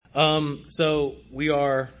So we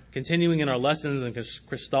are continuing in our lessons in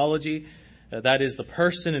Christology. That is the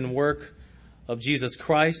person and work of Jesus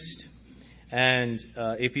Christ. And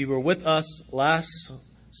if you were with us last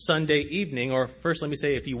Sunday evening, or first let me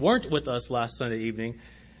say, if you weren't with us last Sunday evening,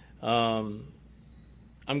 I'm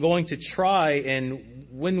going to try, and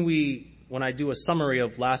when I do a summary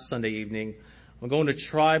of last Sunday evening, I'm going to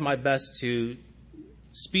try my best to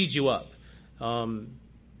speed you up.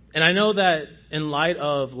 And I know that in light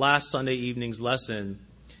of last Sunday evening's lesson,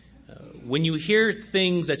 when you hear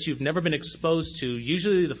things that you've never been exposed to,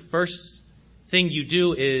 usually the first thing you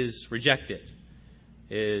do is reject it.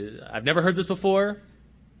 I've never heard this before,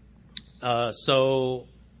 so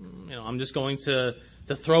I'm just going to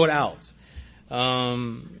throw it out.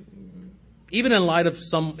 Even in light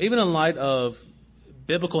of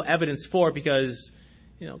biblical evidence for it, because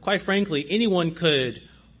quite frankly, anyone could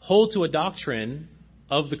hold to a doctrine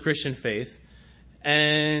of the Christian faith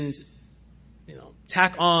and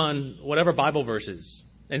tack on whatever Bible verses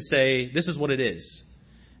and say this is what it is,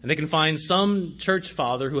 and they can find some church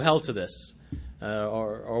father who held to this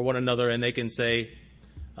or one another, and they can say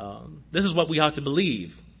this is what we ought to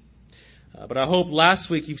believe. But I hope last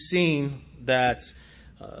week you've seen that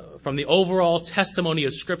from the overall testimony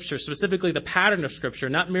of Scripture, specifically the pattern of Scripture,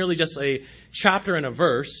 not merely just a chapter and a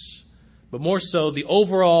verse, but more so the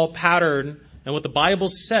overall pattern and what the Bible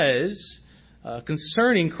says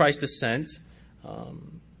concerning Christ's descent,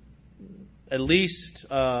 at least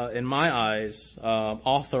in my eyes,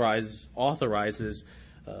 authorizes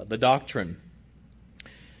the doctrine.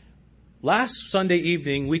 Last Sunday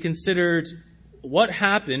evening, we considered what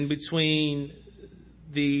happened between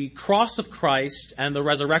the cross of Christ and the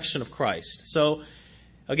resurrection of Christ. So,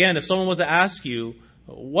 again, if someone was to ask you,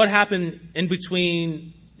 what happened in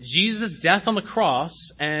between Jesus' death on the cross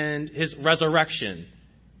and his resurrection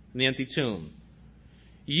in the empty tomb?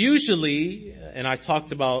 Usually, and I talked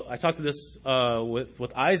to this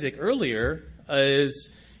with Isaac earlier,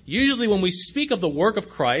 is usually when we speak of the work of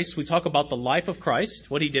Christ, we talk about the life of Christ,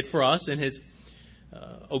 what he did for us, and his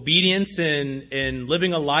obedience in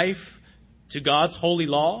living a life to God's holy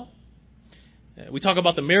law. We talk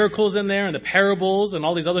about the miracles in there and the parables and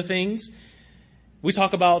all these other things. We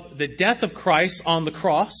talk about the death of Christ on the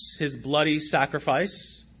cross, his bloody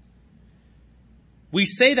sacrifice. We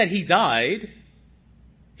say that he died.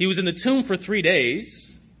 He was in the tomb for 3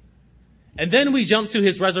 days. And then we jump to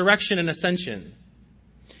his resurrection and ascension.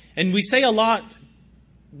 And we say a lot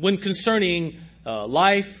when concerning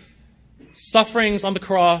life, sufferings on the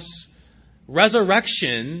cross,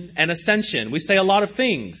 resurrection, and ascension. We say a lot of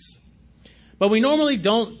things. But we normally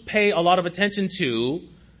don't pay a lot of attention to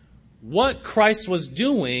what Christ was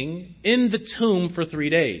doing in the tomb for 3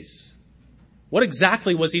 days. What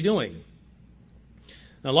exactly was he doing?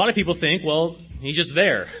 Now, a lot of people think, well, he's just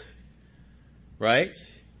there. Right?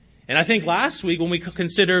 And I think last week when we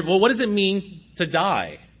considered, well, what does it mean to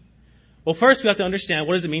die? Well, first we have to understand,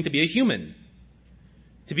 what does it mean to be a human?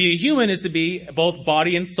 To be a human is to be both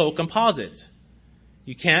body and soul composite.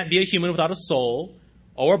 You can't be a human without a soul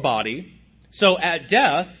or a body. So at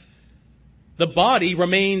death, the body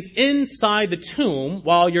remains inside the tomb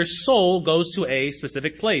while your soul goes to a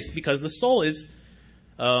specific place, because the soul is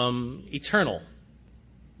eternal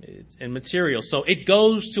and material. So it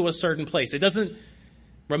goes to a certain place. It doesn't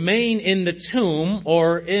remain in the tomb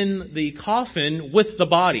or in the coffin with the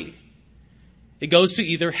body. It goes to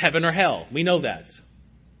either heaven or hell. We know that.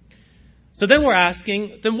 So then we're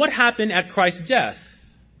asking, then what happened at Christ's death?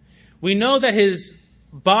 We know that his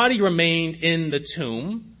body remained in the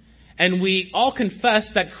tomb, and we all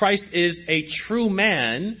confess that Christ is a true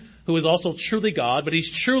man who is also truly God, but he's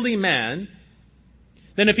truly man.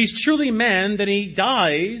 Then if he's truly man, then he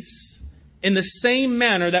dies in the same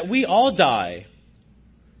manner that we all die,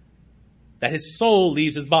 that his soul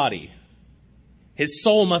leaves his body. His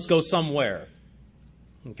soul must go somewhere.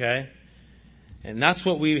 Okay? And that's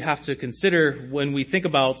what we have to consider when we think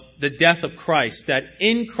about the death of Christ, that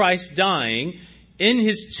in Christ dying, in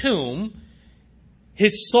his tomb,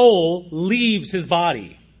 his soul leaves his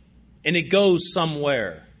body and it goes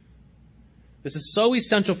somewhere. This is so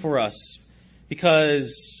essential for us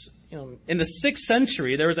because, in the 6th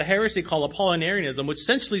century, there was a heresy called Apollinarianism, which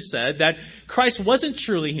essentially said that Christ wasn't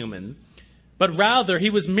truly human, but rather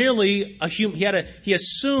he was merely a human. He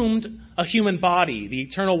assumed a human body. The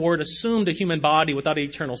eternal word assumed a human body without an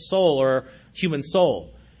eternal soul or human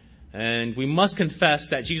soul. And we must confess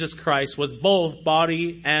that Jesus Christ was both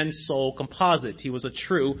body and soul composite. He was a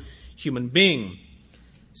true human being.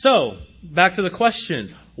 So, back to the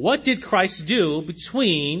question. What did Christ do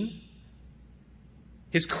between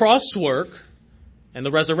his cross work and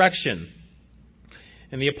the resurrection?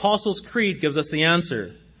 And the Apostles' Creed gives us the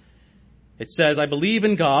answer. It says, I believe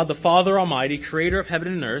in God, the Father Almighty, creator of heaven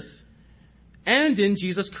and earth, and in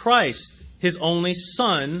Jesus Christ, his only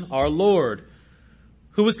Son, our Lord,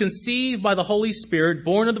 who was conceived by the Holy Spirit,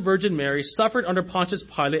 born of the Virgin Mary, suffered under Pontius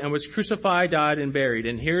Pilate, and was crucified, died, and buried.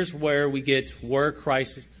 And here's where we get what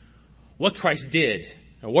Christ did,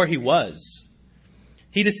 or where he was.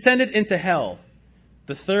 He descended into hell.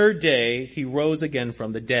 The third day, he rose again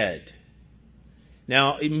from the dead.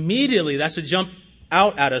 Now, immediately, that should jump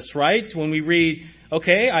out at us, right? When we read,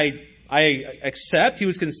 okay, I accept he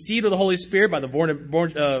was conceived of the Holy Spirit by the born of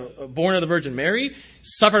the Virgin Mary,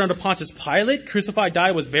 suffered under Pontius Pilate, crucified,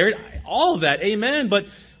 died, was buried. All of that, amen. But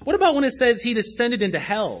what about when it says he descended into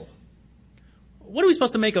hell? What are we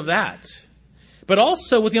supposed to make of that? But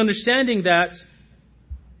also with the understanding that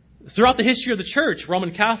throughout the history of the church,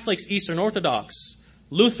 Roman Catholics, Eastern Orthodox,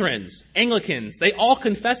 Lutherans, Anglicans, they all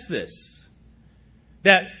confess this.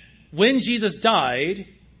 That when Jesus died,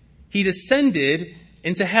 he descended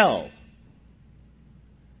into hell.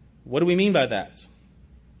 What do we mean by that?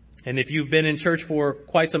 And if you've been in church for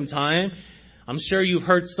quite some time, I'm sure you've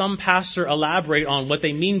heard some pastor elaborate on what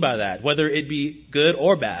they mean by that, whether it be good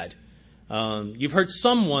or bad. You've heard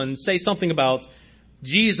someone say something about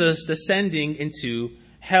Jesus descending into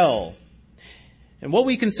hell. And what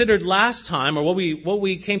we considered last time, or what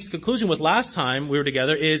we came to the conclusion with last time we were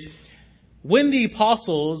together, is when the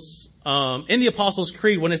apostles, in the Apostles'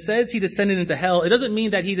 Creed, when it says he descended into hell, it doesn't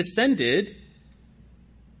mean that he descended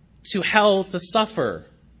to hell to suffer.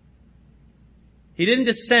 He didn't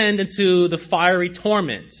descend into the fiery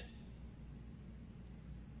torment.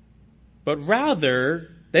 But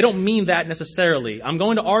rather, they don't mean that necessarily. I'm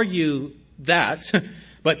going to argue that,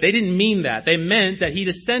 but they didn't mean that. They meant that he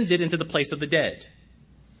descended into the place of the dead.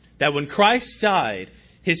 That when Christ died,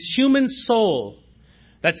 his human soul,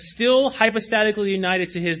 that's still hypostatically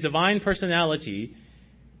united to his divine personality,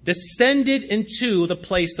 descended into the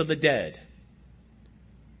place of the dead.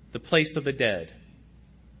 The place of the dead.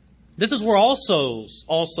 This is where all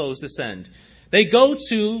souls descend. They go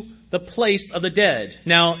to the place of the dead.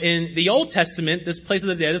 Now, in the Old Testament, this place of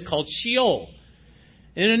the dead is called Sheol.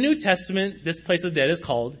 In the New Testament, this place of the dead is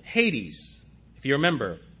called Hades, if you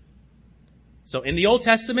remember. So in the Old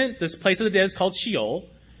Testament, this place of the dead is called Sheol.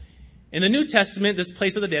 In the New Testament, this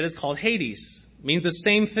place of the dead is called Hades. It means the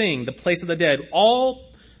same thing, the place of the dead. All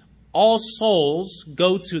souls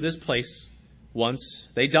go to this place once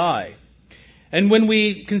they die. And when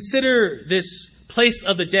we consider this place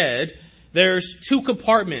of the dead, there's two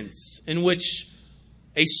compartments in which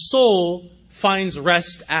a soul finds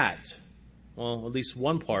rest at. Well, at least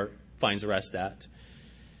one part finds rest at.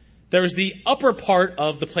 There's the upper part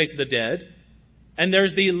of the place of the dead, and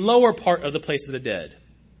there's the lower part of the place of the dead.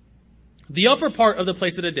 The upper part of the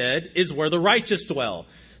place of the dead is where the righteous dwell.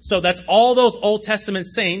 So that's all those Old Testament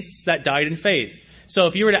saints that died in faith. So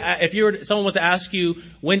if someone was to ask you,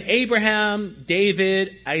 when Abraham,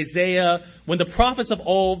 David, Isaiah, when the prophets of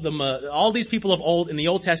old, all these people of old in the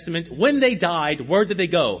Old Testament, when they died, where did they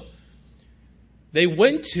go? They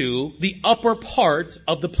went to the upper part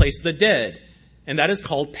of the place of the dead. And that is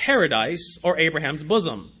called paradise, or Abraham's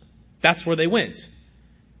bosom. That's where they went.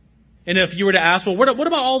 And if you were to ask, well, what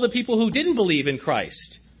about all the people who didn't believe in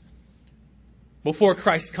Christ before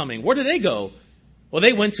Christ's coming? Where did they go? Well,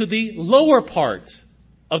 they went to the lower part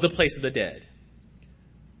of the place of the dead,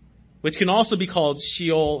 which can also be called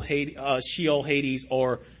Sheol, Hades,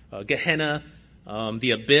 or Gehenna,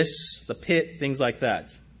 the abyss, the pit, things like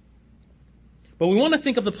that. But we want to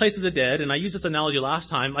think of the place of the dead, and I used this analogy last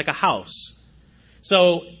time, like a house.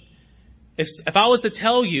 So if I was to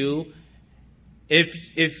tell you,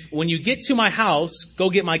 if when you get to my house, go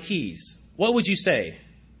get my keys, what would you say?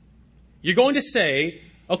 You're going to say,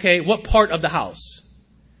 okay, what part of the house?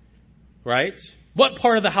 Right? What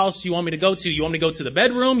part of the house do you want me to go to? You want me to go to the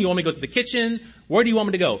bedroom? You want me to go to the kitchen? Where do you want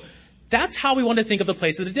me to go? That's how we want to think of the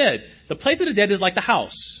place of the dead. The place of the dead is like the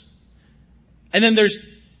house. And then there's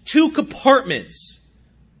two compartments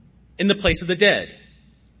in the place of the dead.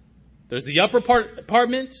 There's the upper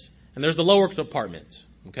compartment and there's the lower compartment.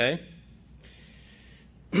 Okay?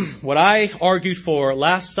 What I argued for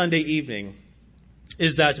last Sunday evening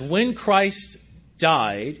is that when Christ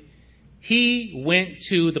died, he went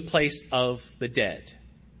to the place of the dead.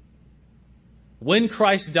 When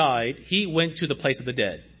Christ died, he went to the place of the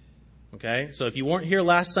dead. Okay? So if you weren't here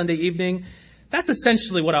last Sunday evening, that's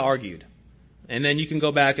essentially what I argued. And then you can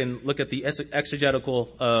go back and look at the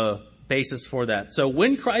exegetical basis for that. So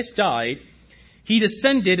when Christ died, he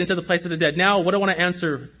descended into the place of the dead. Now, what I want to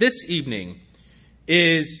answer this evening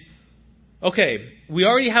is, Okay, we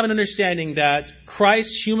already have an understanding that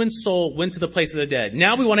Christ's human soul went to the place of the dead.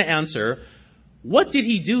 Now we want to answer, what did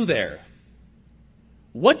he do there?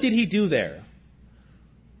 What did he do there?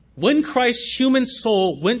 When Christ's human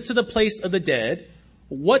soul went to the place of the dead,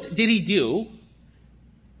 what did he do?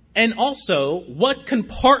 And also, what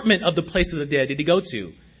compartment of the place of the dead did he go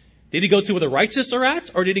to? Did he go to where the righteous are at,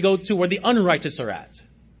 or did he go to where the unrighteous are at?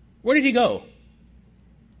 Where did he go?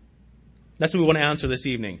 That's what we want to answer this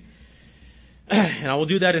evening. And I will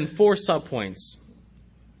do that in 4 subpoints.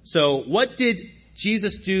 So, what did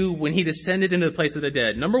Jesus do when he descended into the place of the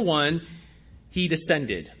dead? Number 1, he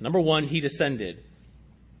descended. Number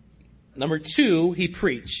 2, he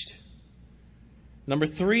preached. Number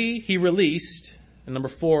 3, he released. And number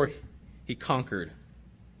 4, he conquered.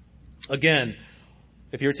 Again,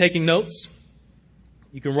 if you're taking notes,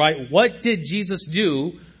 you can write, what did Jesus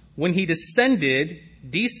do when he descended,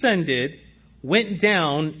 went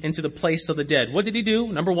down into the place of the dead? What did he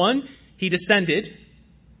do? Number 1, he descended.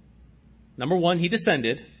 Number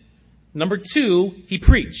 2, he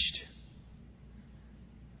preached.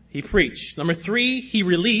 Number 3, he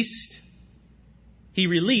released.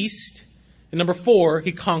 And number 4,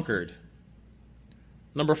 he conquered.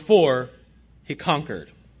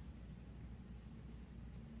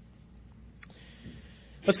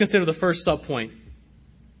 Let's consider the first subpoint.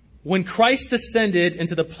 When Christ descended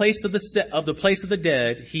into the place of the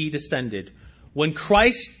dead, he descended. When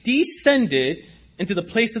Christ descended into the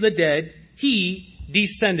place of the dead, he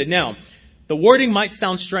descended. Now, the wording might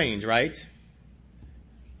sound strange, right?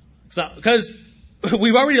 Because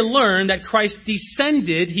we've already learned that Christ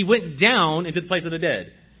descended, he went down into the place of the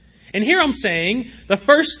dead. And here I'm saying the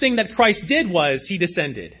first thing that Christ did was he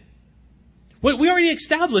descended. We already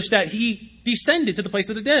established that he descended to the place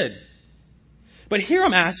of the dead. But here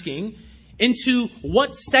I'm asking, into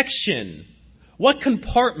what section, what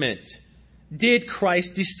compartment did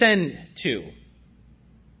Christ descend to?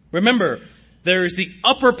 Remember, there's the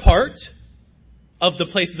upper part of the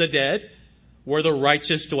place of the dead, where the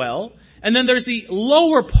righteous dwell. And then there's the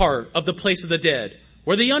lower part of the place of the dead,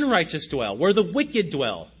 where the unrighteous dwell, where the wicked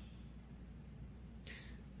dwell.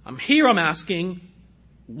 I'm asking,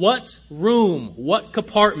 what room, what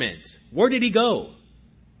compartment, where did he go?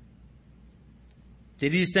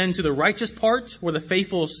 Did he descend to the righteous part where the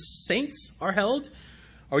faithful saints are held?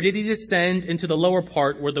 Or did he descend into the lower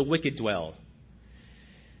part where the wicked dwell?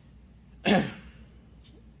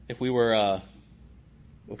 If we were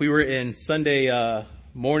in Sunday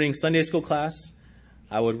morning Sunday school class,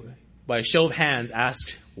 I would, by a show of hands,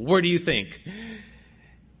 ask, where do you think?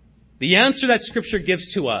 The answer that Scripture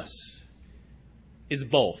gives to us is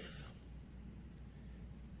both.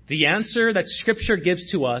 The answer that Scripture gives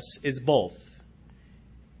to us is both.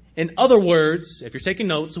 In other words, if you're taking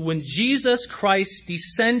notes, when Jesus Christ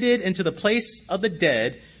descended into the place of the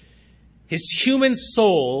dead, his human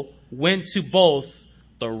soul went to both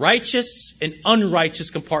the righteous and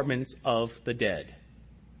unrighteous compartments of the dead.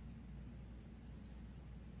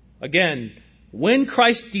 Again, when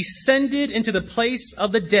Christ descended into the place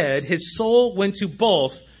of the dead, his soul went to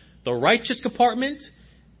both the righteous compartment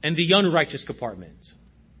and the unrighteous compartment.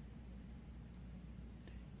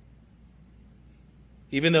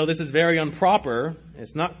 Even though this is very improper,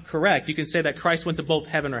 it's not correct, you can say that Christ went to both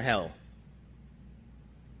heaven or hell.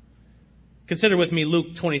 Consider with me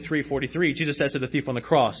Luke 23:43. Jesus says to the thief on the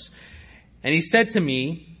cross, and he said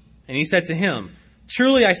to him,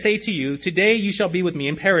 truly I say to you, today you shall be with me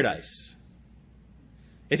in paradise.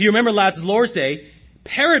 If you remember last Lord's Day,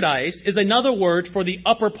 paradise is another word for the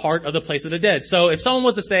upper part of the place of the dead. So if someone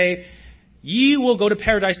was to say, you will go to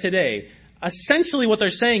paradise today, essentially what they're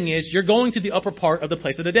saying is you're going to the upper part of the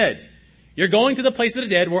place of the dead. You're going to the place of the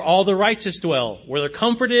dead where all the righteous dwell, where they're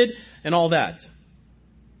comforted and all that.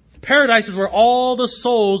 Paradise is where all the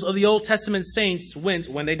souls of the Old Testament saints went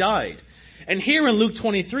when they died. And here in Luke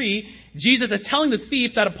 23, Jesus is telling the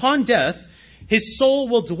thief that upon death, his soul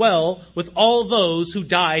will dwell with all those who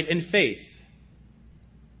died in faith.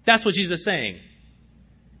 That's what Jesus is saying.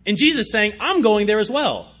 And Jesus is saying, I'm going there as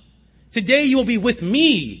well. Today you will be with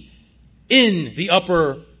me in the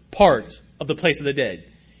upper part of the place of the dead.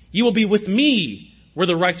 You will be with me where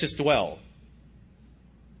the righteous dwell.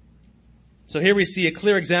 So here we see a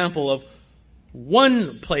clear example of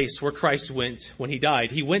one place where Christ went when he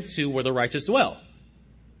died. He went to where the righteous dwell.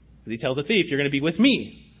 He tells the thief, you're going to be with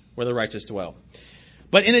me where the righteous dwell.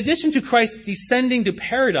 But in addition to Christ descending to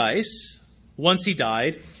paradise once he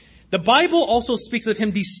died, the Bible also speaks of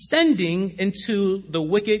him descending into the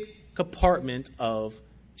wicked compartment of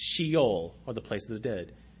Sheol, or the place of the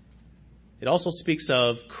dead. It also speaks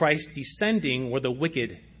of Christ descending where the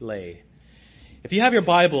wicked lay. If you have your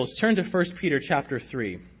Bibles, turn to 1 Peter chapter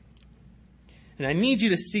 3. And I need you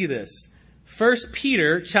to see this. 1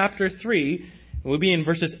 Peter chapter 3, we'll be in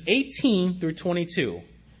verses 18 through 22.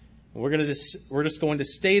 We're just going to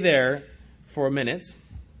stay there for a minute.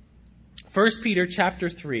 1 Peter chapter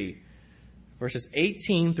 3, verses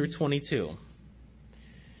 18 through 22.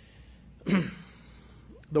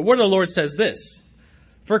 The word of the Lord says this: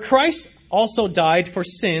 "For Christ also died for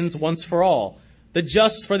sins once for all, the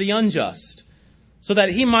just for the unjust, so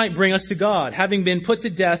that he might bring us to God, having been put to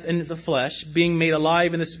death in the flesh, being made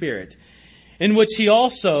alive in the spirit, in which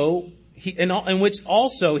also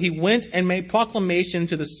he went and made proclamation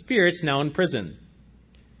to the spirits now in prison,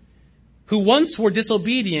 who once were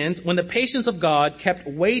disobedient when the patience of God kept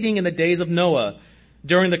waiting in the days of Noah,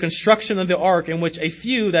 during the construction of the ark, in which a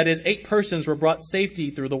few, that is 8 persons, were brought safety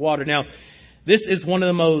through the water." Now, this is one of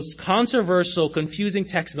the most controversial, confusing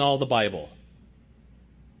texts in all of the Bible.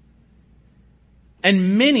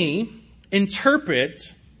 And many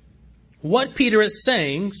interpret what Peter is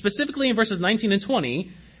saying, specifically in verses 19 and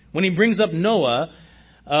 20, when he brings up Noah,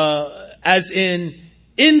 as in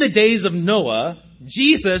the days of Noah,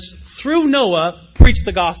 Jesus, through Noah, preached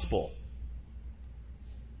the gospel.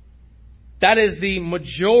 That is the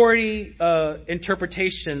majority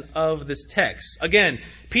interpretation of this text. Again,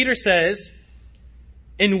 Peter says,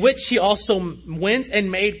 in which he also went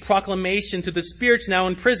and made proclamation to the spirits now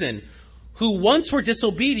in prison, who once were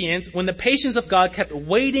disobedient when the patience of God kept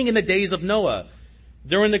waiting in the days of Noah,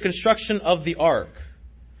 during the construction of the ark.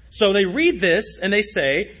 So they read this and they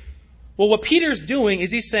say, well, what Peter's doing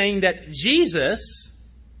is he's saying that Jesus,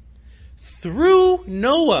 through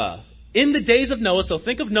Noah, in the days of Noah, so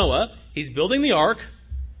think of Noah, he's building the ark.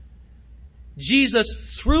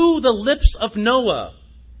 Jesus, through the lips of Noah,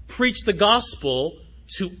 preached the gospel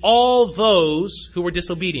to all those who were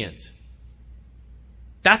disobedient.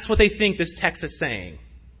 That's what they think this text is saying.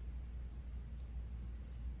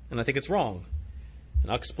 And I think it's wrong.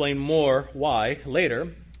 And I'll explain more why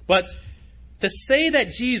later. But to say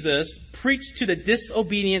that Jesus preached to the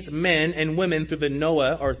disobedient men and women through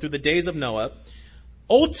the days of Noah,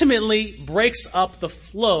 ultimately breaks up the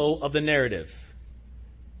flow of the narrative.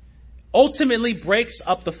 Ultimately breaks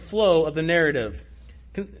up the flow of the narrative.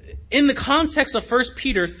 In the context of 1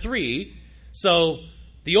 Peter 3, so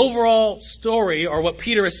the overall story, or what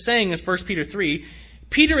Peter is saying in 1 Peter 3,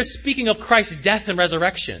 Peter is speaking of Christ's death and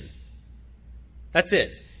resurrection. That's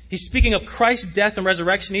it. He's speaking of Christ's death and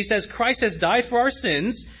resurrection. He says Christ has died for our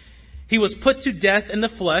sins. He was put to death in the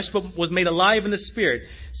flesh, but was made alive in the spirit.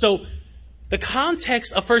 So the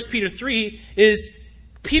context of 1 Peter 3 is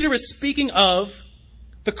Peter is speaking of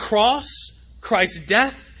the cross, Christ's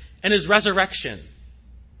death, and his resurrection.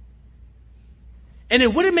 And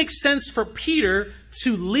it wouldn't make sense for Peter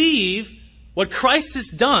to leave what Christ has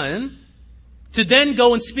done to then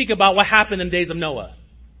go and speak about what happened in the days of Noah.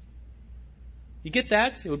 You get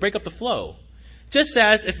that? It would break up the flow. Just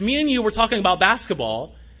as if me and you were talking about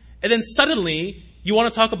basketball, and then suddenly you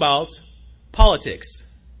want to talk about politics.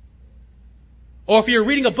 Or if you're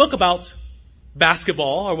reading a book about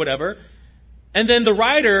basketball or whatever, and then the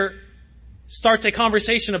writer starts a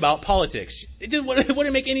conversation about politics. It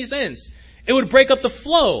wouldn't make any sense. It would break up the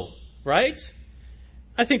flow, right?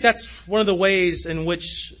 I think that's one of the ways in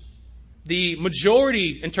which the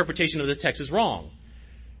majority interpretation of the text is wrong.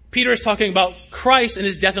 Peter is talking about Christ and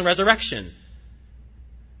his death and resurrection.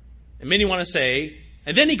 And many want to say,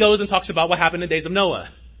 and then he goes and talks about what happened in the days of Noah.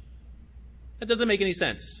 That doesn't make any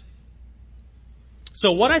sense.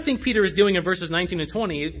 So what I think Peter is doing in verses 19 and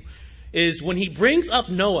 20 is when he brings up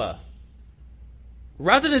Noah,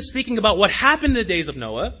 rather than speaking about what happened in the days of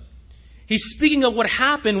Noah, he's speaking of what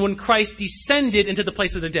happened when Christ descended into the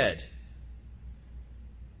place of the dead.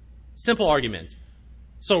 Simple argument.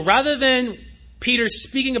 So rather than Peter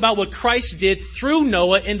speaking about what Christ did through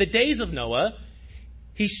Noah in the days of Noah,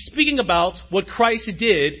 he's speaking about what Christ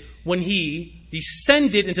did when he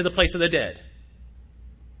descended into the place of the dead.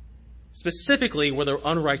 Specifically where the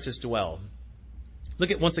unrighteous dwell.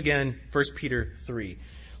 Look at once again 1 Peter 3.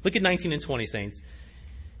 Look at 19 and 20, saints.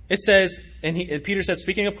 It says, and Peter says,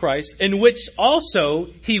 speaking of Christ, in which also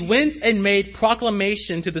he went and made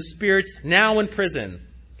proclamation to the spirits now in prison,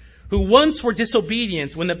 who once were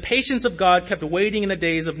disobedient when the patience of God kept waiting in the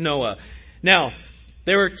days of Noah. Now,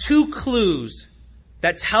 there are 2 clues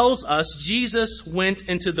that tells us Jesus went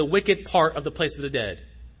into the wicked part of the place of the dead.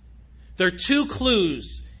 There are 2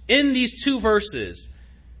 clues in these 2 verses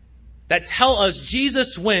that tell us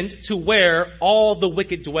Jesus went to where all the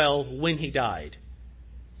wicked dwell when he died.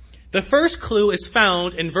 The first clue is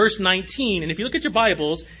found in verse 19. And if you look at your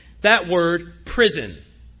Bibles, that word prison.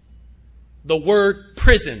 The word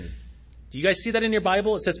prison. Do you guys see that in your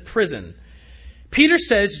Bible? It says prison. Peter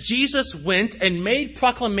says Jesus went and made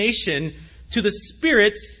proclamation to the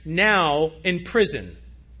spirits now in prison.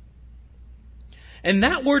 And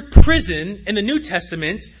that word prison in the New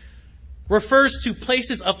Testament refers to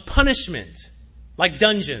places of punishment, like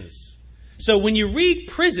dungeons. So when you read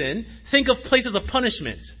prison, think of places of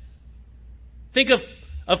punishment. Think of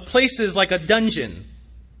places like a dungeon.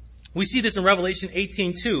 We see this in Revelation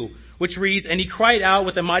 18:2, which reads, "And he cried out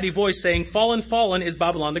with a mighty voice, saying, Fallen, fallen is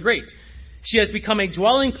Babylon the Great. She has become a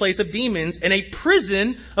dwelling place of demons and a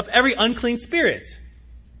prison of every unclean spirit."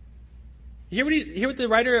 You hear what the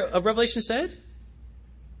writer of Revelation said?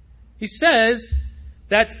 He says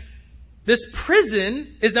that this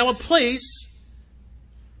prison is now a place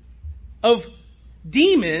of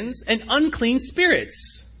demons and unclean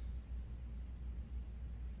spirits.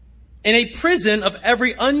 In a prison of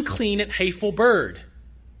every unclean and hateful bird.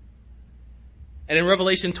 And in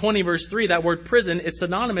Revelation 20 verse 3, that word prison is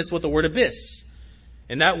synonymous with the word abyss.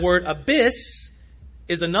 And that word abyss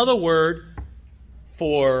is another word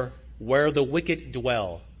for where the wicked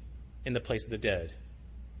dwell, in the place of the dead.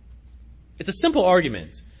 It's a simple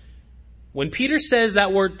argument. When Peter says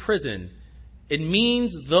that word prison, it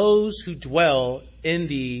means those who dwell in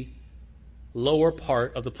the lower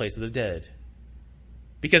part of the place of the dead.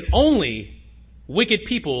 Because only wicked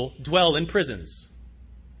people dwell in prisons.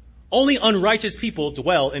 Only unrighteous people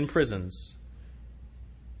dwell in prisons.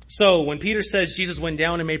 So when Peter says Jesus went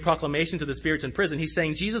down and made proclamation to the spirits in prison, he's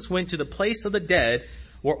saying Jesus went to the place of the dead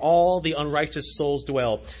where all the unrighteous souls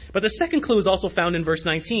dwell. But the second clue is also found in verse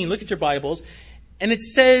 19. Look at your Bibles. And it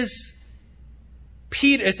says,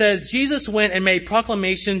 Jesus went and made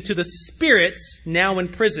proclamation to the spirits now in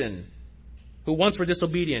prison, who once were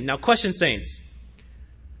disobedient. Now question, saints.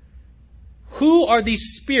 Who are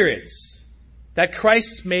these spirits that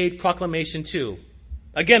Christ made proclamation to?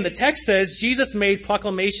 Again, the text says Jesus made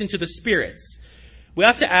proclamation to the spirits. We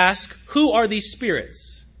have to ask, who are these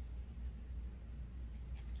spirits?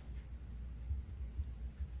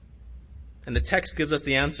 And the text gives us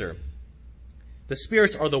the answer. The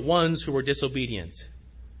spirits are the ones who were disobedient.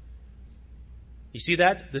 You see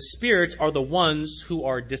that? The spirits are the ones who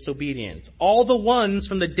are disobedient. All the ones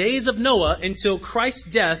from the days of Noah until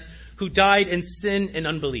Christ's death who died in sin and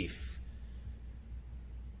unbelief.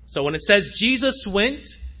 So when it says Jesus went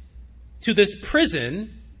to this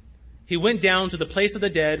prison, he went down to the place of the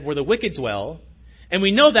dead where the wicked dwell. And we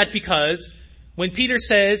know that because when Peter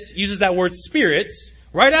uses that word spirits,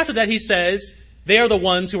 right after that he says, they are the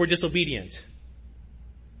ones who were disobedient.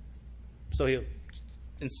 So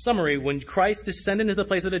in summary, when Christ descended into the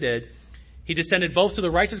place of the dead, he descended both to the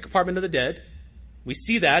righteous compartment of the dead. We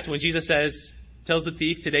see that when Jesus tells the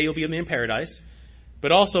thief, today you'll be in paradise.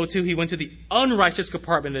 But also, too, he went to the unrighteous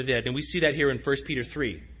compartment of the dead. And we see that here in 1 Peter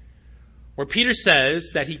 3. Where Peter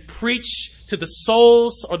says that he preached to the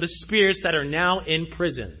souls or the spirits that are now in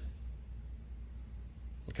prison.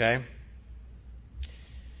 Okay?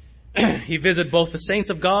 He visited both the saints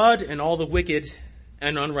of God and all the wicked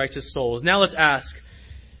and unrighteous souls. Now let's ask,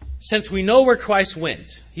 since we know where Christ went,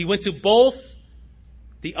 he went to both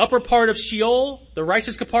the upper part of Sheol, the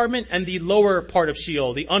righteous compartment, and the lower part of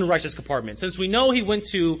Sheol, the unrighteous compartment. Since we know he went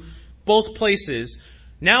to both places,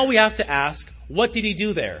 now we have to ask, what did he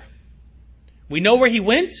do there? We know where he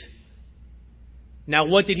went. Now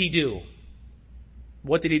what did he do?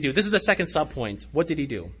 What did he do? This is the second subpoint. What did he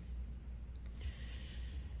do?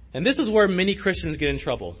 And this is where many Christians get in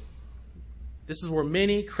trouble. This is where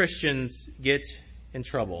many Christians get in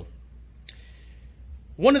trouble.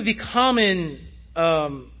 One of the common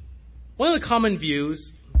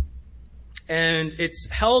views, and it's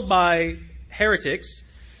held by heretics,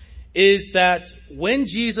 is that when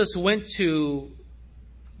Jesus went to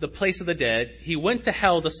the place of the dead, he went to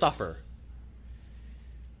hell to suffer.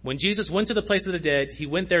 When Jesus went to the place of the dead, he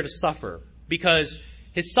went there to suffer because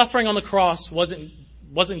his suffering on the cross wasn't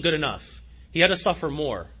good enough. He had to suffer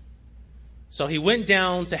more. So he went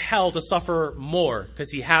down to hell to suffer more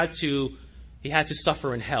because he had to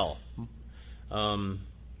suffer in hell.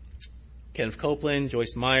 Kenneth Copeland,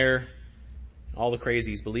 Joyce Meyer, all the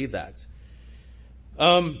crazies believe that.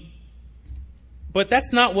 But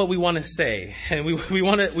that's not what we want to say. And we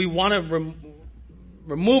want to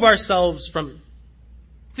remove ourselves from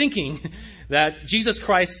thinking that Jesus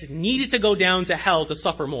Christ needed to go down to hell to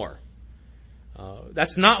suffer more.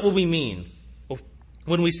 That's not what we mean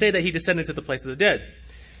when we say that he descended to the place of the dead.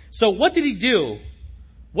 So what did he do?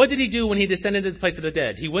 What did he do when he descended to the place of the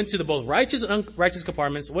dead? He went to the both righteous and unrighteous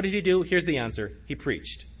compartments. What did he do? Here's the answer. He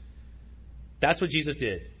preached. That's what Jesus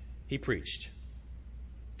did. He preached.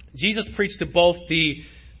 Jesus preached to both the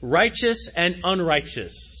righteous and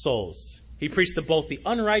unrighteous souls. He preached to both the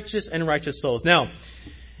unrighteous and righteous souls. Now,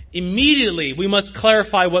 immediately we must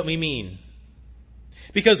clarify what we mean.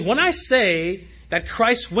 Because when I say that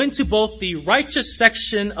Christ went to both the righteous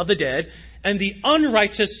section of the dead and the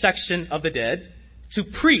unrighteous section of the dead to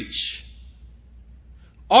preach,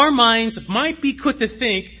 our minds might be quick to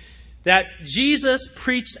think that Jesus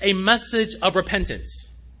preached a message of repentance,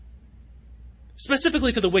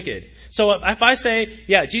 specifically to the wicked. So if I say,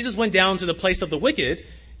 yeah, Jesus went down to the place of the wicked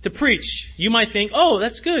to preach, you might think, oh,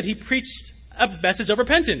 that's good. He preached a message of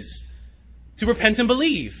repentance, to repent and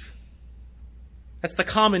believe. That's the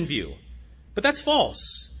common view. But that's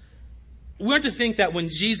false. We are to think that when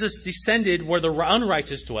Jesus descended where the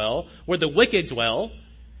unrighteous dwell, where the wicked dwell,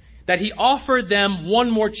 that he offered them one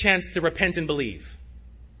more chance to repent and believe.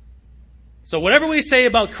 So whatever we say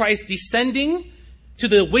about Christ descending to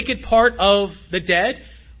the wicked part of the dead,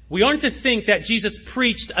 we aren't to think that Jesus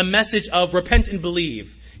preached a message of repent and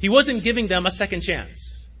believe. He wasn't giving them a second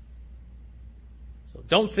chance. So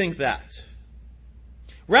don't think that.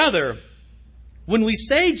 Rather, when we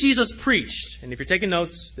say Jesus preached, and if you're taking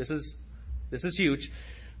notes, this is huge.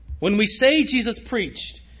 When we say Jesus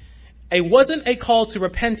preached, it wasn't a call to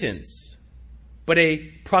repentance, but a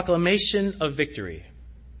proclamation of victory.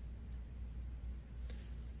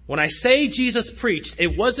 When I say Jesus preached,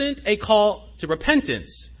 it wasn't a call to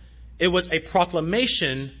repentance. It was a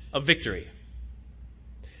proclamation of victory.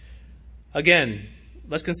 Again,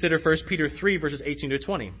 let's consider 1 Peter 3 verses 18 to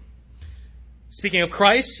 20. Speaking of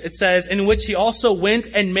Christ, it says, in which he also went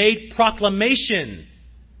and made proclamation.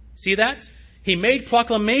 See that? He made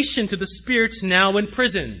proclamation to the spirits now in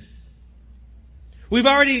prison. We've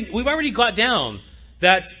already got down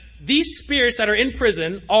that these spirits that are in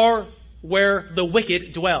prison are where the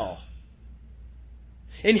wicked dwell.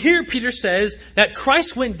 And here Peter says that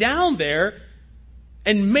Christ went down there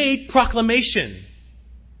and made proclamation.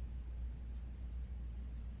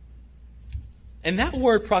 And that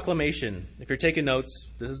word proclamation, if you're taking notes,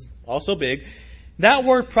 this is also big. That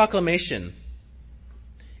word proclamation,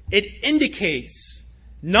 it indicates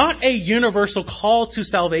not a universal call to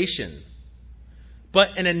salvation,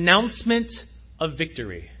 but an announcement of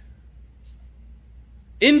victory.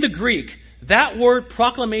 In the Greek, that word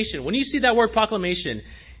proclamation, when you see that word proclamation,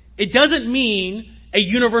 it doesn't mean a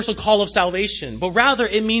universal call of salvation, but rather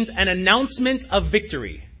it means an announcement of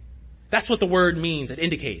victory. That's what the word means. It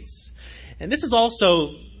indicates. And this is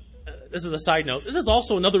a side note, this is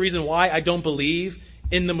also another reason why I don't believe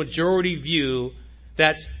in the majority view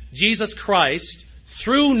that Jesus Christ,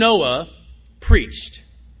 through Noah, preached.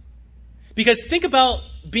 Because think about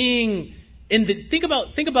in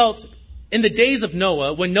the days of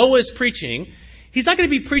Noah, when Noah is preaching, he's not going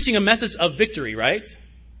to be preaching a message of victory, right?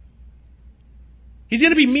 He's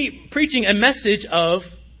going to be preaching a message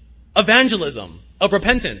of evangelism, of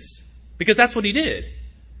repentance, because that's what he did.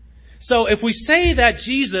 So if we say that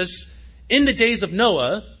Jesus, in the days of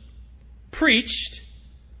Noah, preached,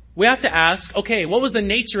 we have to ask, okay, what was the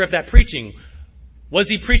nature of that preaching? Was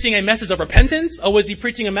he preaching a message of repentance, or was he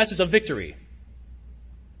preaching a message of victory?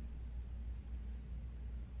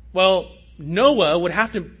 Well, Noah would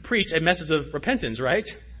have to preach a message of repentance, right?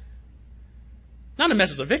 Not a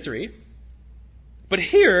message of victory. But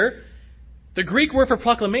here, the Greek word for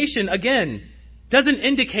proclamation, again, doesn't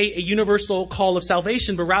indicate a universal call of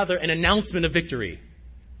salvation, but rather an announcement of victory.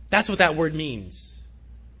 That's what that word means.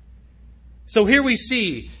 So here we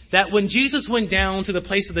see that when Jesus went down to the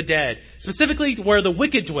place of the dead, specifically where the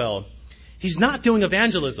wicked dwell, he's not doing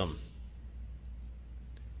evangelism.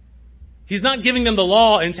 He's not giving them the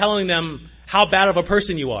law and telling them how bad of a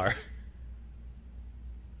person you are.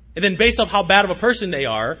 And then based off how bad of a person they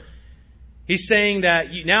are, he's saying that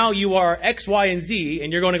now you are X, Y, and Z,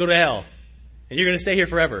 and you're going to go to hell. And you're going to stay here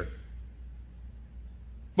forever.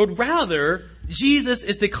 But rather, Jesus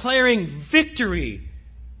is declaring victory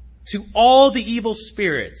to all the evil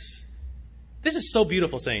spirits. This is so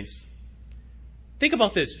beautiful, saints. Think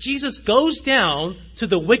about this. Jesus goes down to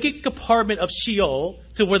the wicked compartment of Sheol,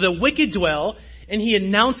 to where the wicked dwell, and he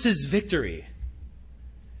announces victory.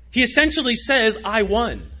 He essentially says, I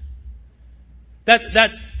won.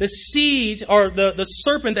 That the seed, or the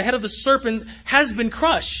serpent, the head of the serpent, has been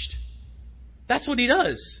crushed. That's what he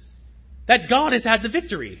does. That God has had the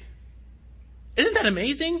victory. Isn't that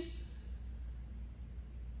amazing?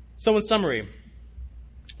 So in summary,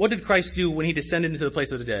 what did Christ do when he descended into the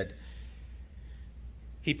place of the dead?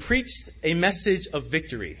 He preached a message of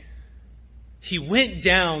victory. He went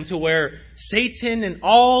down to where Satan and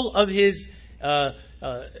all of his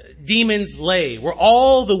demons lay, where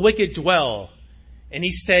all the wicked dwell. And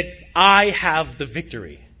he said, I have the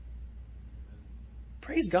victory.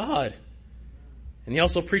 Praise God. And he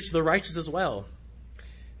also preached to the righteous as well.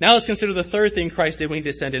 Now let's consider the third thing Christ did when he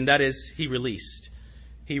descended, and that is he released.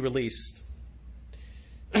 He released.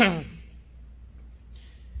 If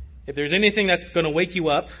there's anything that's going to wake you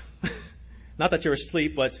up, not that you're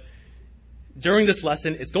asleep, but during this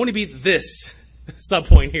lesson, it's going to be this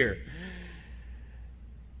subpoint here.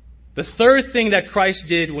 The third thing that Christ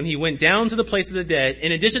did when he went down to the place of the dead,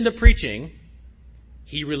 in addition to preaching,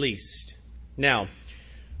 he released. Now,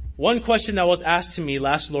 one question that was asked to me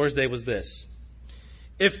last Lord's Day was this.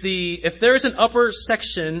 If there's an upper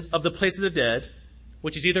section of the place of the dead,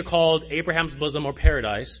 which is either called Abraham's bosom or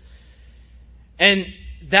paradise, and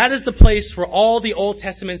that is the place where all the Old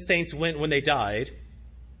Testament saints went when they died,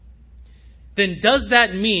 then does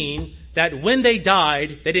that mean that when they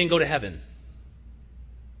died, they didn't go to heaven?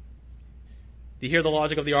 Do you hear the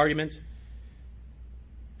logic of the argument?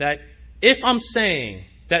 That if I'm saying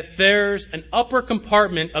that there's an upper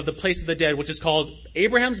compartment of the place of the dead, which is called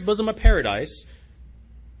Abraham's bosom of paradise,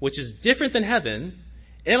 which is different than heaven,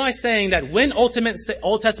 am I saying that when Old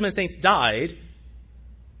Testament saints died,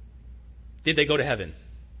 did they go to heaven?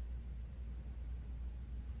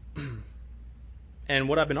 And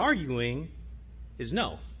what I've been arguing is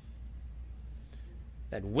no.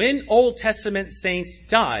 That when Old Testament saints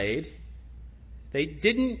died, they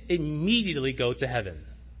didn't immediately go to heaven.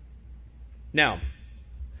 Now,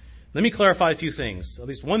 let me clarify a few things. At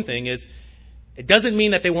least one thing is, it doesn't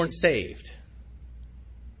mean that they weren't saved.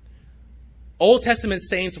 Old Testament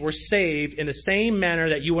saints were saved in the same manner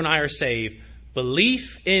that you and I are saved.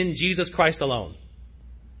 Belief in Jesus Christ alone.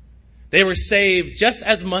 They were saved just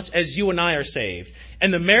as much as you and I are saved.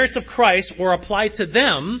 And the merits of Christ were applied to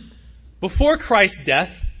them before Christ's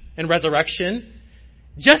death and resurrection,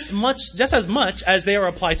 just as much as they are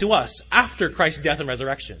applied to us after Christ's death and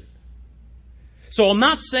resurrection. So I'm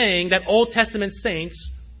not saying that Old Testament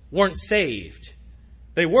saints weren't saved.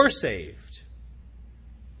 They were saved.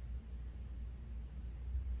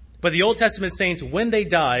 But the Old Testament saints, when they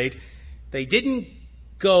died, they didn't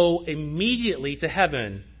go immediately to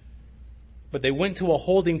heaven, but they went to a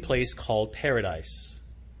holding place called paradise.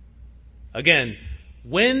 Again,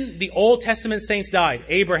 when the Old Testament saints died,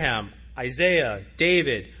 Abraham, Isaiah,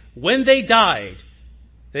 David, when they died,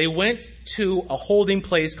 they went to a holding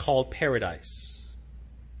place called paradise.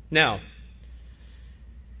 Now,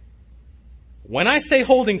 when I say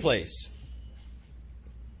holding place,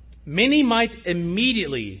 many might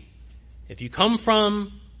immediately, if you come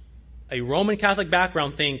from a Roman Catholic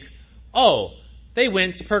background, think, oh, they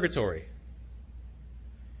went to purgatory.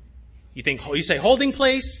 You say holding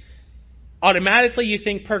place, automatically you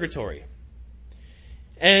think purgatory.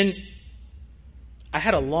 And I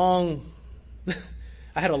had a long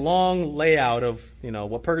layout of,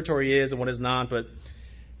 what purgatory is and what is not, but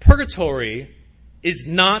purgatory is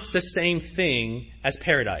not the same thing as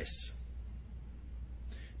paradise.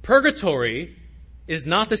 Purgatory is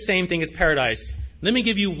not the same thing as paradise. Let me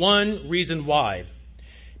give you one reason why.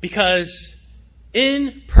 Because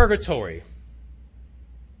in purgatory,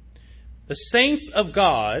 the saints of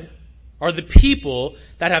God are the people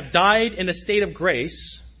that have died in a state of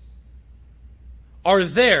grace, are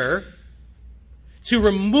there to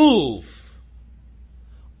remove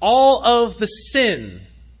all of the sin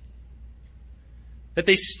that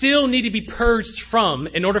they still need to be purged from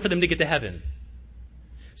in order for them to get to heaven.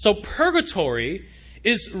 So purgatory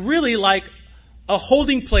is really like a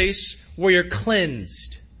holding place where you're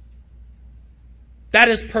cleansed. That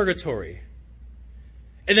is purgatory.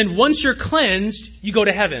 And then once you're cleansed, you go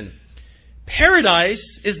to heaven.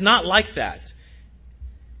 Paradise is not like that.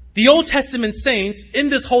 The Old Testament saints in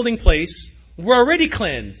this holding place were already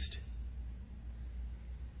cleansed.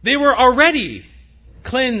 They were already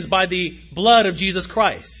cleansed by the blood of Jesus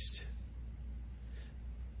Christ.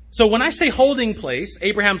 So when I say holding place,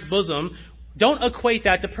 Abraham's bosom, don't equate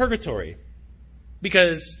that to purgatory.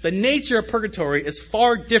 Because the nature of purgatory is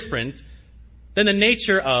far different than the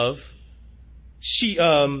nature of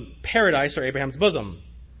paradise or Abraham's bosom.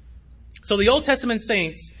 So the Old Testament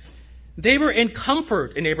saints, they were in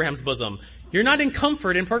comfort in Abraham's bosom. You're not in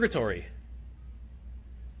comfort in purgatory.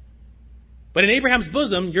 But in Abraham's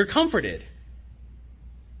bosom, you're comforted.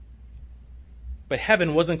 But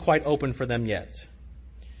heaven wasn't quite open for them yet.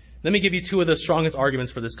 Let me give you two of the strongest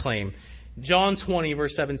arguments for this claim. John 20,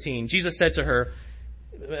 verse 17. Jesus said to her,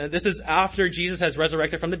 this is after Jesus has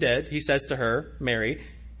resurrected from the dead. He says to her, Mary,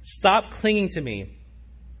 stop clinging to me,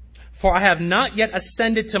 for I have not yet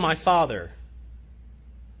ascended to my Father.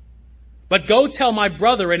 But go tell my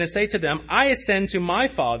brethren and say to them, I ascend to my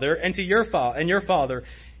Father and to your Father,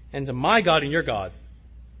 and to my God and your God.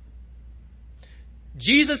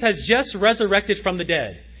 Jesus has just resurrected from the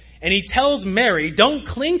dead. And he tells Mary, don't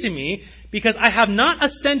cling to me because I have not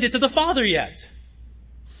ascended to the Father yet.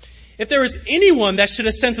 If there is anyone that should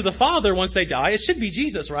ascend to the Father once they die, it should be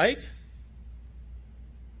Jesus, right?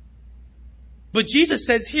 But Jesus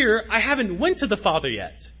says here, I haven't went to the Father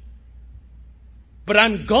yet. But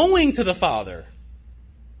I'm going to the Father.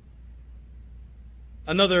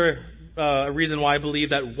 Another reason why I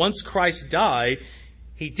believe that once Christ died,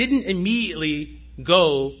 he didn't immediately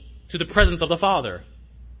go to the presence of the Father.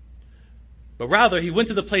 But rather, he went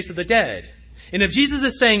to the place of the dead. And if Jesus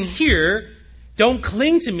is saying here, don't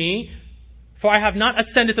cling to me, for I have not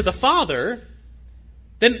ascended to the Father,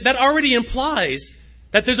 then that already implies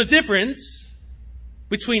that there's a difference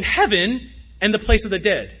between heaven and the place of the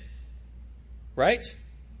dead. Right?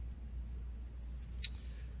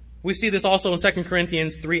 We see this also in 2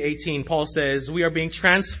 Corinthians 3:18. Paul says, we are being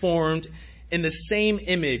transformed in the same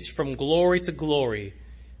image from glory to glory,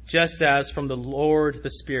 just as from the Lord the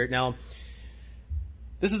Spirit. Now,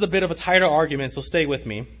 this is a bit of a tighter argument, so stay with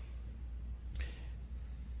me.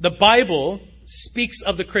 The Bible speaks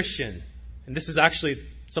of the Christian, and this is actually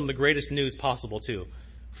some of the greatest news possible too,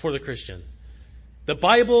 for the Christian. The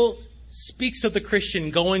Bible speaks of the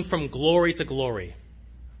Christian going from glory to glory.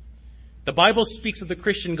 The Bible speaks of the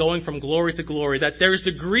Christian going from glory to glory, that there's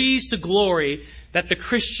degrees to glory that the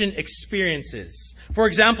Christian experiences. For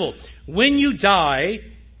example, when you die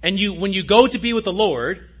and when you go to be with the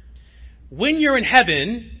Lord, when you're in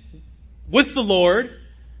heaven with the Lord,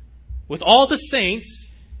 with all the saints,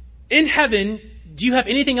 in heaven, do you have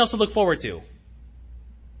anything else to look forward to?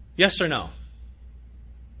 Yes or no?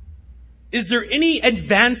 Is there any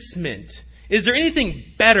advancement? Is there anything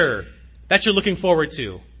better that you're looking forward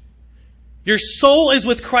to? Your soul is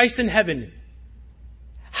with Christ in heaven.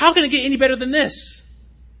 How can it get any better than this?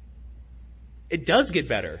 It does get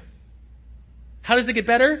better. How does it get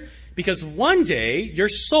better? Because one day your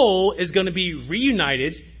soul is going to be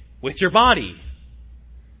reunited with your body.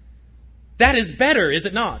 That is better, is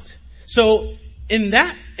it not? So in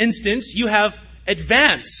that instance, you have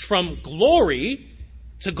advanced from glory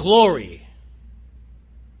to glory.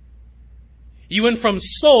 You went from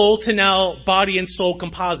soul to now body and soul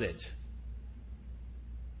composite.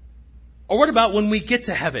 Or what about when we get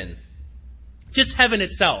to heaven? Just heaven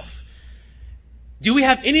itself. Do we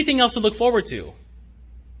have anything else to look forward to?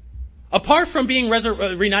 Apart from being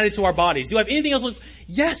reunited to our bodies, do we have anything else to look?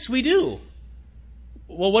 Yes, we do.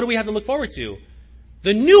 Well, what do we have to look forward to?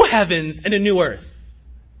 The new heavens and a new earth.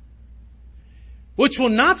 Which will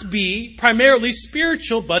not be primarily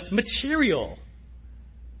spiritual, but material.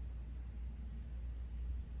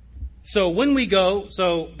 So when we go,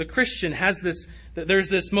 so the Christian has there's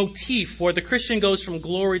this motif where the Christian goes from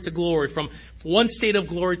glory to glory, from one state of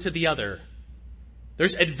glory to the other.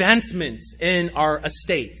 There's advancements in our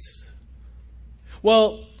estates.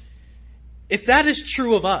 Well, if that is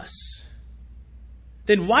true of us,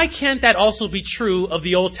 then why can't that also be true of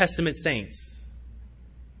the Old Testament saints?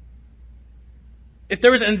 If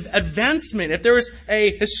there is an advancement, if there is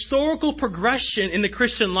a historical progression in the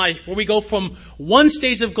Christian life where we go from one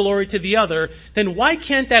stage of glory to the other, then why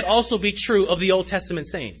can't that also be true of the Old Testament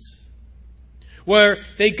saints? Where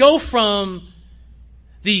they go from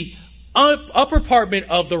the upper apartment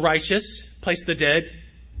of the righteous, place of the dead,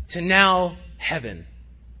 to now heaven.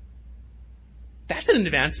 That's an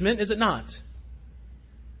advancement, is it not?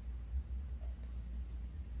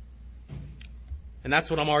 And that's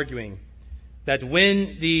what I'm arguing. That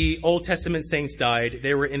when the Old Testament saints died,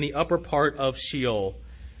 they were in the upper part of Sheol.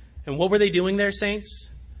 And what were they doing there,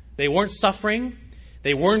 saints? They weren't suffering.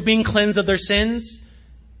 They weren't being cleansed of their sins.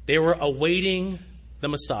 They were awaiting the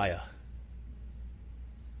Messiah.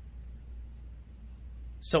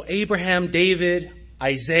 So Abraham, David,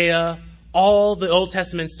 Isaiah, all the Old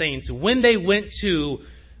Testament saints, when they went to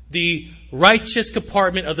the righteous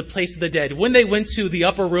compartment of the place of the dead, when they went to the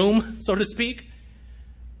upper room, so to speak,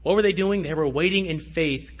 what were they doing? They were waiting in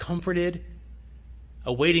faith, comforted,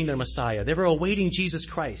 awaiting their Messiah. They were awaiting Jesus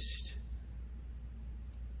Christ.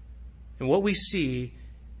 And what we see,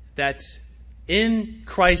 that in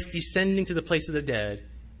Christ descending to the place of the dead,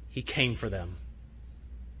 He came for them.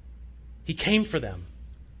 He came for them.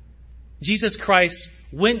 Jesus Christ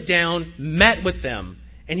went down, met with them,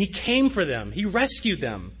 and He came for them. He rescued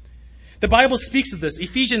them. The Bible speaks of this.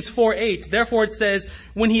 Ephesians 4:8. Therefore it says,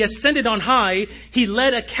 when He ascended on high, He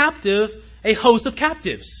led a host of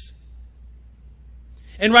captives.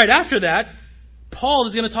 And right after that, Paul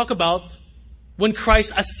is going to talk about when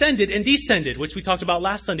Christ ascended and descended, which we talked about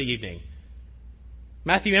last Sunday evening.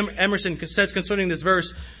 Matthew Emerson says concerning this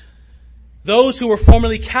verse, those who were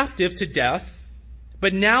formerly captive to death,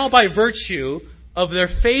 but now by virtue of their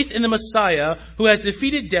faith in the Messiah who has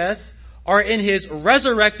defeated death are in his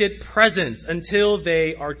resurrected presence until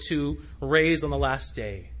they are to raise on the last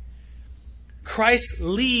day. Christ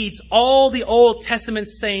leads all the Old Testament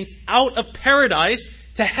saints out of paradise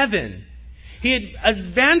to heaven. He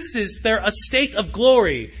advances their estate of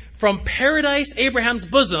glory from paradise, Abraham's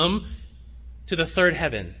bosom, to the third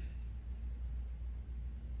heaven.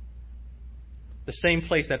 The same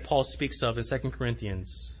place that Paul speaks of in 2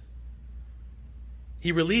 Corinthians.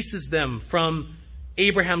 He releases them from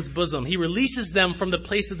Abraham's bosom. He releases them from the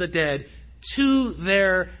place of the dead to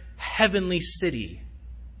their heavenly city.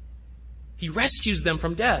 He rescues them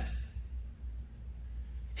from death.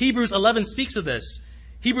 Hebrews 11 speaks of this.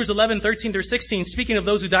 Hebrews 11:13-16, speaking of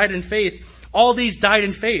those who died in faith, all these died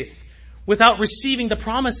in faith without receiving the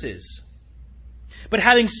promises. But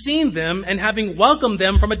having seen them and having welcomed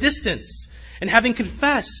them from a distance, and having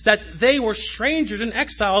confessed that they were strangers and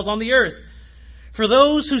exiles on the earth. For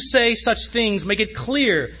those who say such things make it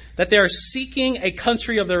clear that they are seeking a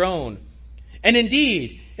country of their own. And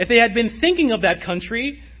indeed, if they had been thinking of that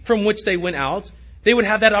country from which they went out, they would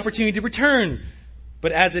have that opportunity to return.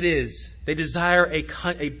 But as it is, they desire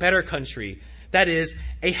a better country, that is,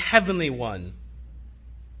 a heavenly one.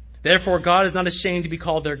 Therefore, God is not ashamed to be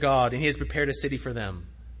called their God, and he has prepared a city for them.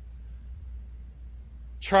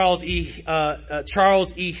 Charles E.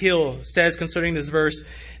 Hill says concerning this verse,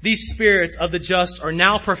 these spirits of the just are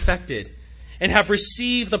now perfected and have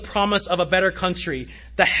received the promise of a better country,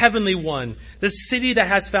 the heavenly one, the city that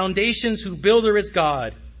has foundations whose builder is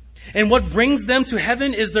God. And what brings them to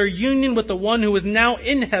heaven is their union with the one who is now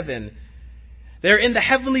in heaven. They're in the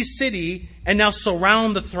heavenly city and now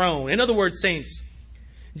surround the throne. In other words, saints,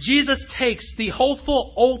 Jesus takes the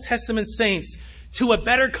hopeful Old Testament saints to a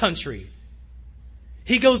better country.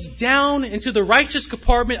 He goes down into the righteous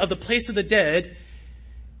compartment of the place of the dead,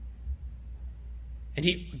 and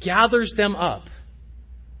he gathers them up,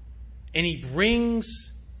 and he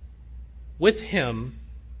brings with him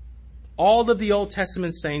all of the Old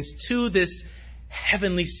Testament saints to this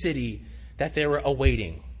heavenly city that they were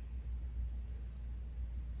awaiting.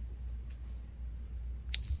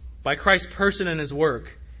 By Christ's person and his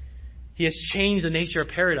work, he has changed the nature of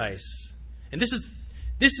paradise. And this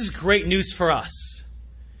is great news for us.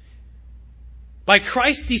 By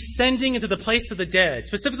Christ descending into the place of the dead,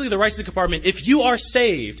 specifically the righteous compartment, if you are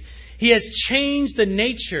saved, he has changed the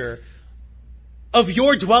nature of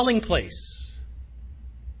your dwelling place.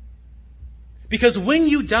 Because when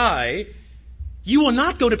you die, you will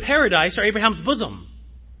not go to paradise or Abraham's bosom.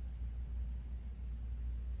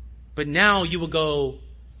 But now you will go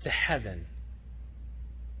to heaven.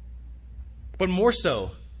 But more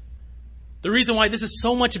so, the reason why this is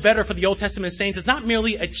so much better for the Old Testament saints is not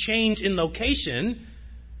merely a change in location,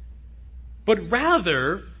 but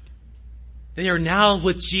rather they are now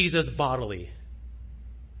with Jesus bodily.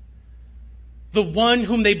 The one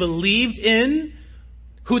whom they believed in,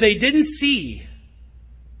 who they didn't see.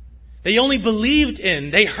 They only believed in,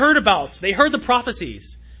 they heard the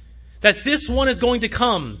prophecies that this one is going to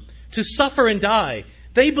come to suffer and die.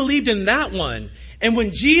 They believed in that one. And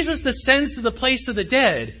when Jesus descends to the place of the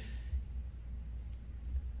dead,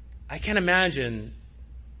 I can't imagine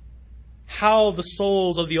how the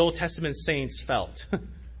souls of the Old Testament saints felt.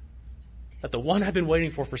 That the one I've been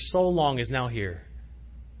waiting for so long is now here.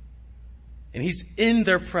 And he's in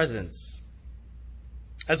their presence.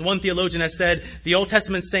 As one theologian has said, the Old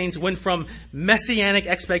Testament saints went from messianic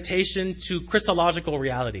expectation to Christological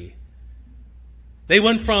reality. They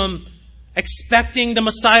went from expecting the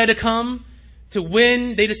Messiah to come to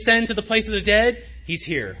when they descend to the place of the dead, he's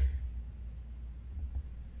here.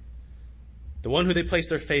 The one who they place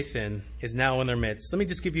their faith in is now in their midst. Let me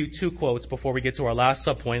just give you two quotes before we get to our last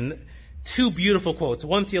subpoint. Two beautiful quotes.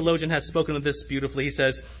 One theologian has spoken of this beautifully. He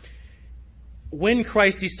says, when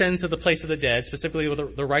Christ descends to the place of the dead, specifically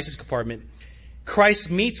with the righteous compartment, Christ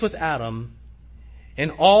meets with Adam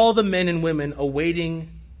and all the men and women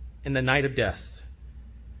awaiting in the night of death.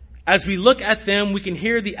 As we look at them, we can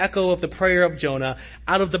hear the echo of the prayer of Jonah.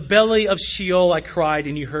 Out of the belly of Sheol I cried,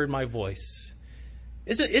 and you heard my voice.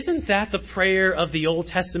 Isn't that the prayer of the Old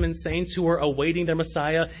Testament saints who were awaiting their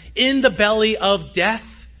Messiah? In the belly of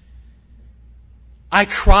death, I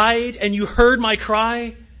cried, and you heard my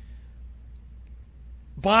cry.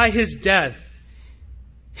 By his death,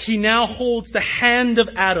 he now holds the hand of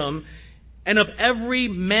Adam and of every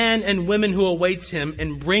man and woman who awaits him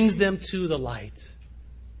and brings them to the light.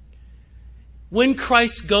 When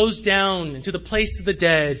Christ goes down into the place of the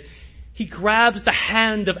dead, he grabs the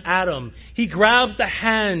hand of Adam. He grabs the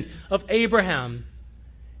hand of Abraham,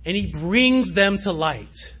 and he brings them to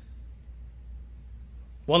light.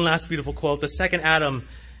 One last beautiful quote. The second Adam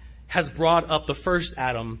has brought up the first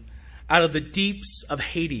Adam out of the deeps of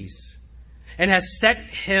Hades and has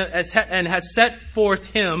set forth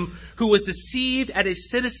him who was deceived as a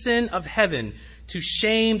citizen of heaven to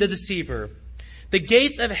shame the deceiver. The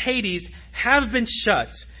gates of Hades have been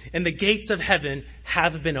shut and the gates of heaven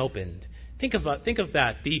have been opened. Think of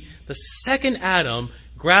that. The second Adam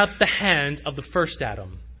grabs the hand of the first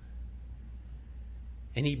Adam.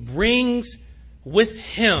 And he brings with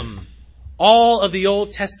him all of the Old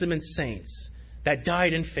Testament saints that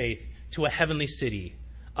died in faith to a heavenly city,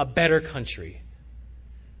 a better country.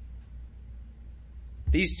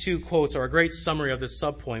 These two quotes are a great summary of this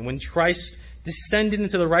subpoint. When Christ descended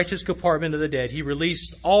into the righteous compartment of the dead, he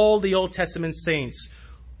released all the Old Testament saints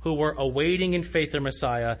who were awaiting in faith their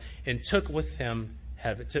Messiah and took with him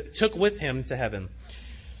to heaven.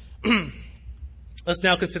 Let's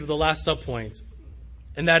now consider the last subpoint,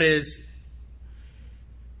 and that is,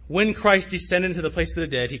 when Christ descended into the place of the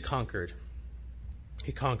dead, he conquered.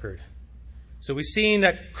 He conquered. So we've seen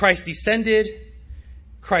that Christ descended,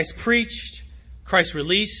 Christ preached, Christ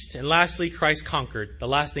released, and lastly, Christ conquered. The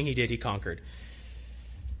last thing he did, he conquered.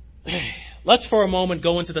 Let's for a moment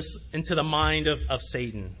go into the mind of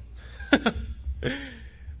Satan.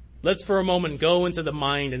 Let's for a moment go into the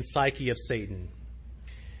mind and psyche of Satan.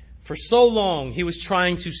 For so long, he was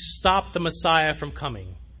trying to stop the Messiah from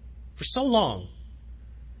coming. For so long.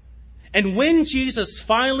 And when Jesus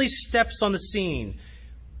finally steps on the scene,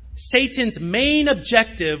 Satan's main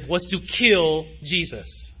objective was to kill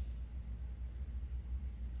Jesus.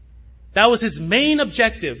 That was his main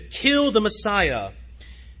objective, kill the Messiah.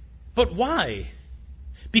 But why?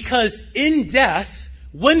 Because in death,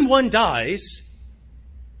 when one dies,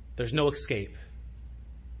 there's no escape.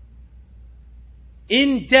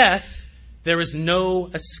 In death, there is no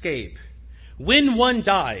escape. When one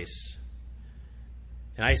dies,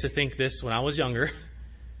 and I used to think this when I was younger,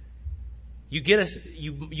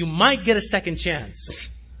 you might get a second chance.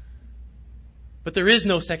 But there is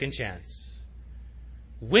no second chance.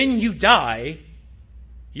 When you die,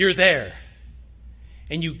 you're there.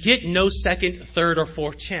 And you get no second, third, or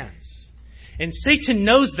fourth chance. And Satan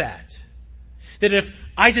knows that. That if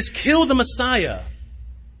I just kill the Messiah,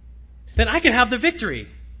 then I can have the victory.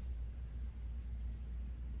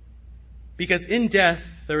 Because in death,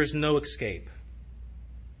 there is no escape.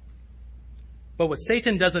 But what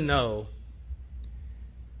Satan doesn't know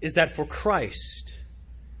is that for Christ,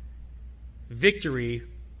 victory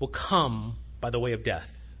will come by the way of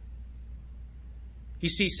death. You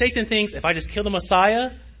see, Satan thinks if I just kill the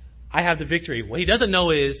Messiah, I have the victory. What he doesn't know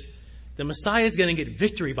is the Messiah is going to get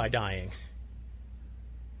victory by dying.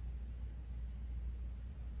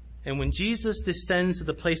 And when Jesus descends to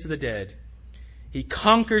the place of the dead, he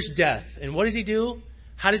conquers death. And what does he do?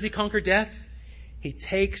 How does he conquer death? He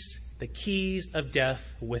takes the keys of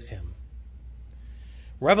death with him.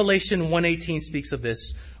 Revelation 1:18 speaks of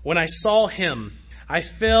this. When I saw him, I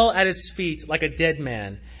fell at his feet like a dead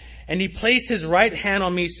man. And he placed his right hand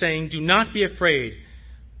on me, saying, do not be afraid.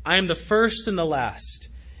 I am the first and the last,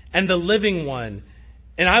 and the living one.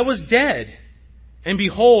 And I was dead. And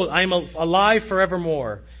behold, I am alive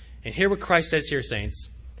forevermore. And hear what Christ says here, saints.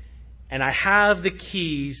 And I have the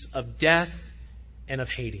keys of death and of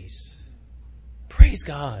Hades. Praise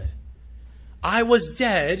God. I was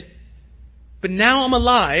dead, but now I'm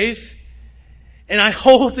alive, and I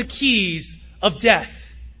hold the keys of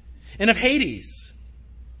death and of Hades.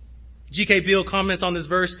 G.K. Beale comments on this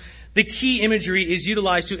verse, the key imagery is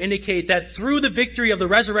utilized to indicate that through the victory of the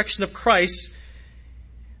resurrection of Christ,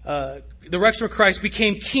 the resurrection of Christ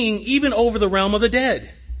became king even over the realm of the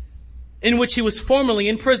dead, in which he was formerly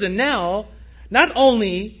in prison. Now, not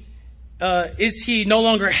only is he no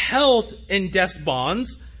longer held in death's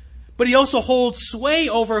bonds, but he also holds sway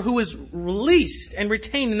over who is released and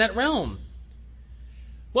retained in that realm.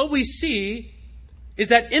 What we see is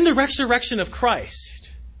that in the resurrection of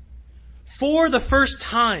Christ, for the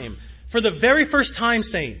very first time,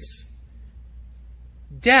 saints,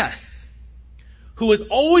 death, who has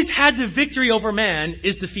always had the victory over man,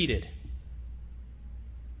 is defeated.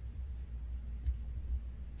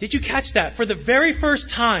 Did you catch that? For the very first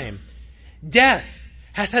time, death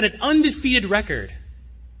has had an undefeated record.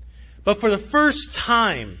 But for the first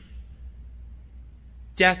time,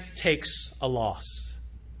 death takes a loss.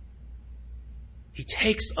 He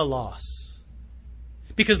takes a loss.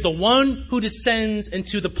 Because the one who descends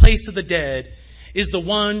into the place of the dead is the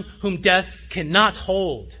one whom death cannot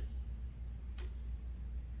hold.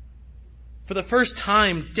 For the first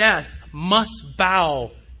time, death must bow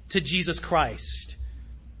to Jesus Christ.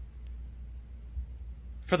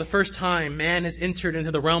 For the first time, man has entered into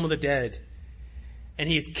the realm of the dead. and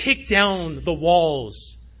he has kicked down the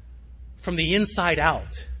walls from the inside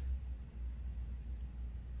out.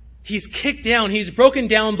 He's kicked down, he's broken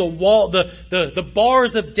down the wall, the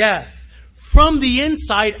bars of death from the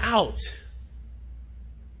inside out.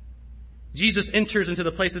 Jesus enters into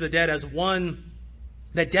the place of the dead as one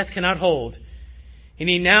that death cannot hold. And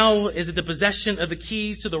he now is at the possession of the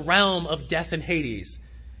keys to the realm of death and Hades,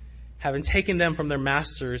 having taken them from their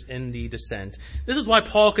masters in the descent. This is why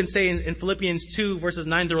Paul can say in Philippians 2 verses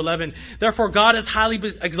 9 through 11, therefore God has highly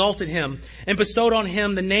exalted him and bestowed on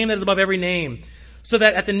him the name that is above every name, so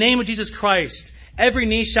that at the name of Jesus Christ, every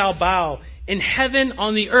knee shall bow in heaven,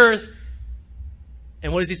 on the earth.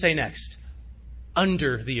 And what does he say next?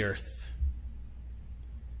 Under the earth.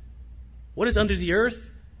 What is under the earth?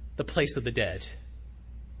 The place of the dead.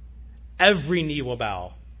 Every knee will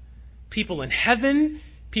bow. People in heaven,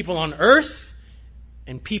 people on earth,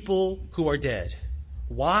 and people who are dead.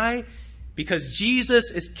 Why? Because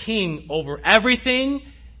Jesus is king over everything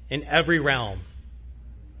in every realm.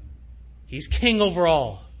 He's king over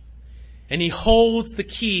all. And he holds the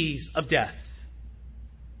keys of death.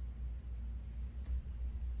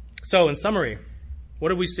 So, in summary,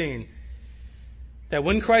 what have we seen? That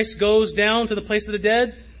when Christ goes down to the place of the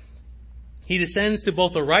dead, he descends to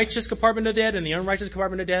both the righteous compartment of the dead and the unrighteous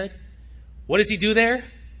compartment of the dead. What does he do there?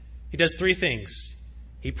 He does three things.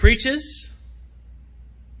 He preaches,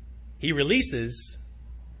 he releases,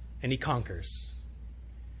 and he conquers.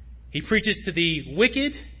 He preaches to the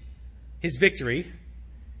wicked his victory.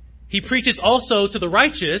 He preaches also to the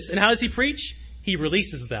righteous. And how does he preach? He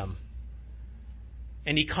releases them.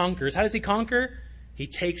 And he conquers. How does he conquer? He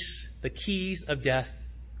takes the keys of death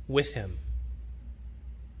with him.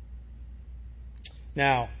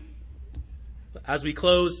 Now, as we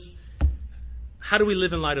close, how do we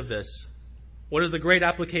live in light of this? What is the great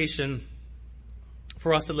application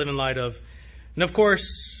for us to live in light of? And of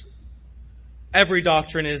course, every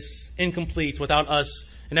doctrine is incomplete without us,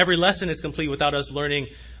 and every lesson is complete without us learning,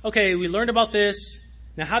 okay, we learned about this.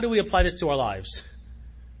 Now, how do we apply this to our lives?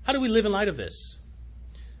 How do we live in light of this?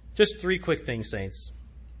 Just three quick things, saints.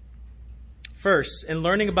 First, in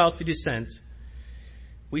learning about the descent,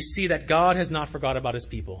 we see that God has not forgot about his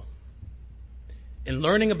people. In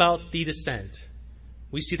learning about the descent,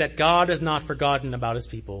 we see that God has not forgotten about his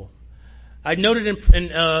people. I noted in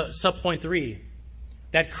subpoint 3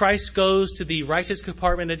 that Christ goes to the righteous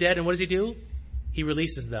compartment of the dead, and what does he do? He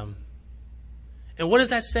releases them. And what does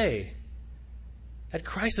that say? That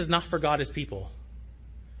Christ has not forgot his people.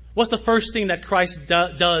 What's the first thing that Christ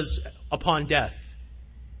does upon death?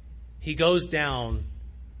 He goes down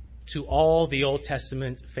to all the Old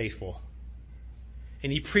Testament faithful.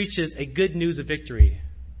 And he preaches a good news of victory.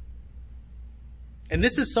 And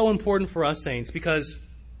this is so important for us, saints, because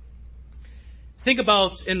think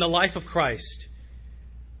about in the life of Christ.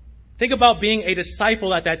 Think about being a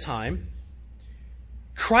disciple at that time.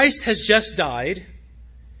 Christ has just died.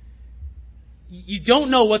 You don't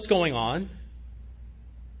know what's going on.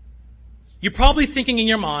 You're probably thinking in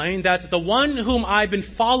your mind that the one whom I've been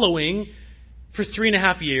following for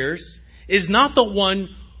 3.5 years is not the one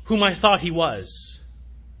whom I thought he was.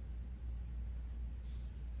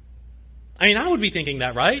 I mean, I would be thinking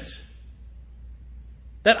that, right?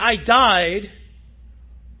 That I died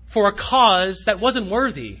for a cause that wasn't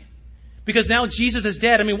worthy. Because now Jesus is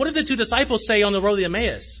dead. I mean, what did the two disciples say on the road to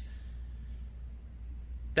Emmaus?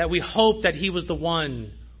 That we hoped that he was the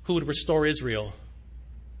one who would restore Israel.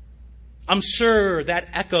 I'm sure that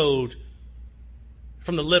echoed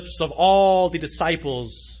from the lips of all the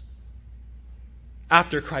disciples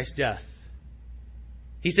after Christ's death.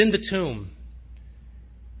 He's in the tomb.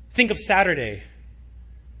 Think of Saturday.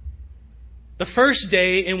 The first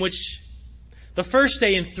day in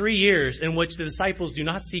 3 years in which the disciples do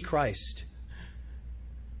not see Christ.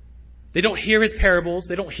 They don't hear his parables.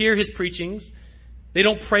 They don't hear his preachings. They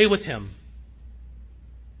don't pray with him.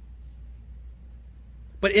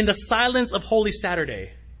 But in the silence of Holy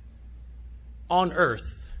Saturday on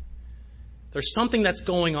earth, there's something that's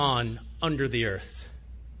going on under the earth.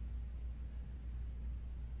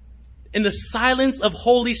 In the silence of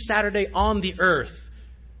Holy Saturday on the earth,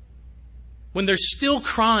 when there's still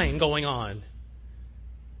crying going on,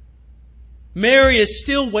 Mary is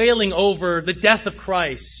still wailing over the death of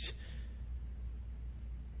Christ.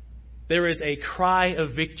 There is a cry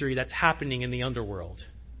of victory that's happening in the underworld.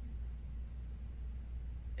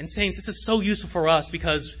 And saints, this is so useful for us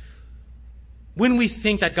because when we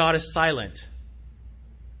think that God is silent,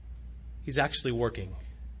 he's actually working.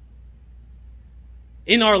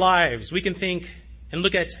 In our lives, we can think and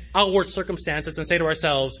look at outward circumstances and say to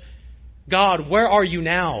ourselves, God, where are you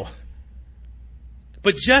now?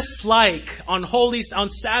 But just like on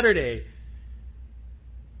Saturday,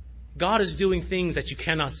 God is doing things that you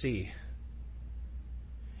cannot see.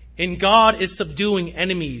 And God is subduing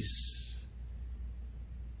enemies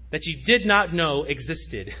that you did not know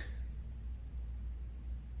existed.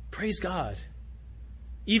 Praise God.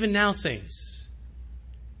 Even now, saints,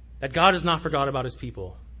 that God has not forgot about his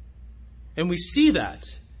people. And we see that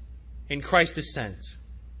in Christ's descent.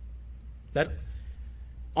 That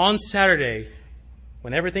on Saturday,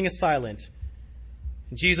 when everything is silent,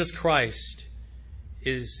 Jesus Christ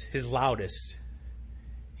is his loudest.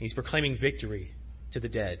 He's proclaiming victory to the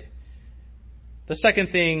dead. The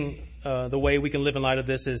second thing, the way we can live in light of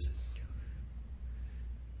this is,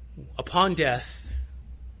 upon death,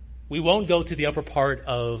 we won't go to the upper part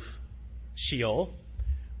of Sheol.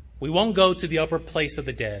 We won't go to the upper place of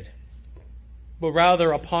the dead. But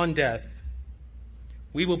rather, upon death,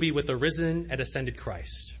 we will be with the risen and ascended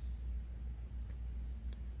Christ.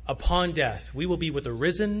 Upon death, we will be with the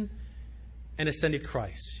risen and ascended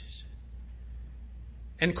Christ.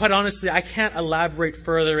 And quite honestly, I can't elaborate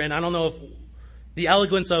further, and I don't know if the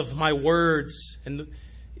eloquence of my words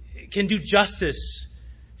can do justice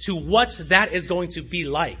to what that is going to be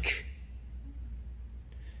like.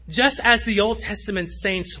 Just as the Old Testament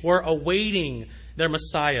saints were awaiting their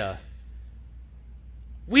Messiah,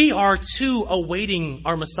 we are too awaiting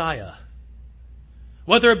our Messiah.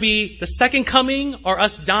 Whether it be the second coming or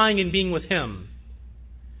us dying and being with him.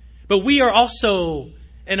 But we are also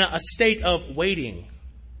in a state of waiting.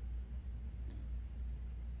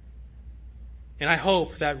 And I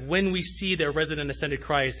hope that when we see the risen and ascended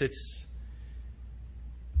Christ, it's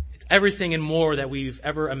everything and more that we've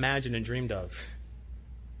ever imagined and dreamed of.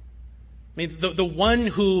 I mean, the one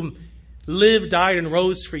who lived, died, and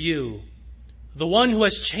rose for you, the one who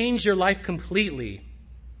has changed your life completely,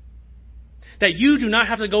 that you do not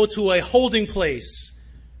have to go to a holding place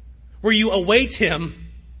where you await him,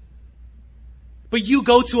 but you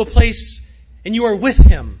go to a place and you are with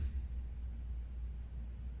him.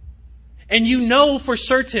 And you know for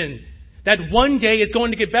certain that one day it's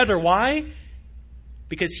going to get better. Why?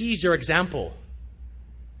 Because he's your example.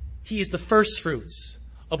 He is the first fruits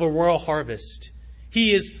of a royal harvest.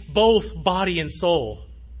 He is both body and soul.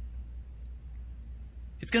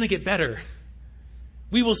 It's going to get better.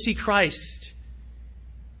 We will see Christ.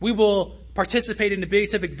 We will participate in the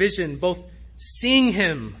beatific vision, both seeing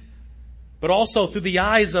him, but also through the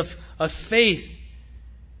eyes of faith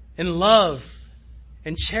and love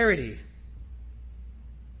and charity.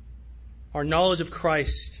 Our knowledge of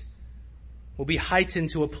Christ will be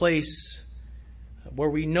heightened to a place where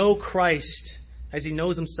we know Christ as he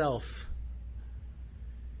knows himself.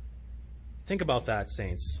 Think about that,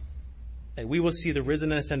 saints. That we will see the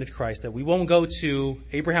risen and ascended Christ, that we won't go to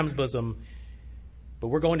Abraham's bosom, but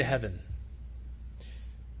we're going to heaven.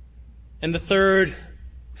 And the third,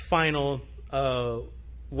 final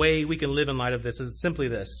way we can live in light of this is simply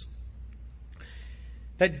this.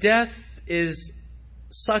 That death is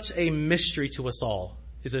such a mystery to us all,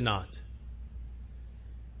 is it not?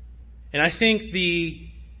 And I think the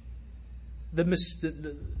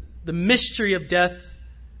mystery of death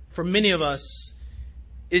for many of us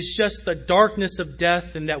is just the darkness of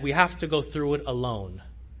death, and that we have to go through it alone.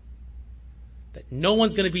 That no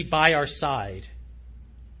one's going to be by our side.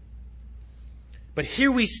 But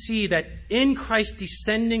here we see that in Christ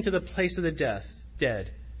descending to the place of the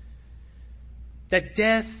dead, that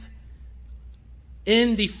death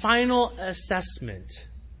in the final assessment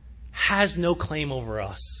has no claim over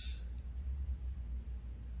us.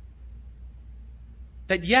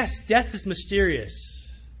 That yes, death is mysterious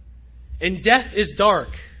and death is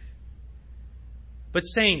dark. But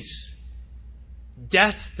saints,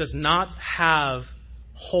 death does not have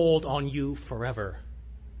hold on you forever.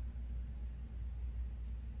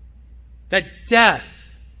 That death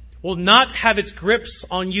will not have its grips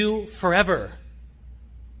on you forever.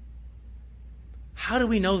 How do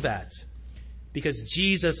we know that? Because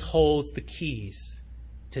Jesus holds the keys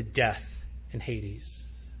to death and Hades.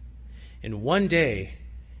 And one day,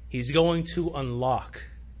 he's going to unlock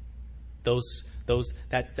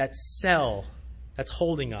that cell that's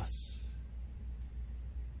holding us.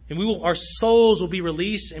 And our souls will be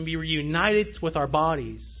released and be reunited with our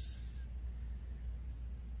bodies.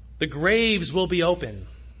 The graves will be open.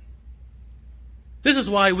 This is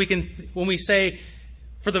why when we say,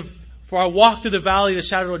 for I walk through the valley of the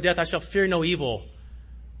shadow of death, I shall fear no evil.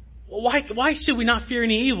 Why should we not fear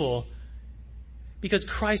any evil? Because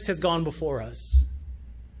Christ has gone before us.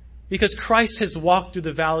 Because Christ has walked through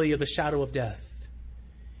the valley of the shadow of death.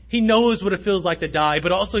 He knows what it feels like to die,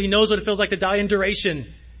 but also he knows what it feels like to die in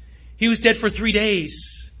duration. He was dead for 3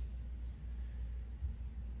 days.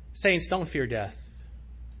 Saints, don't fear death.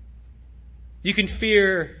 You can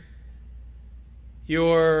fear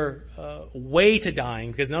your way to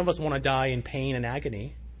dying, because none of us want to die in pain and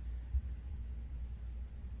agony.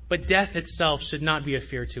 But death itself should not be a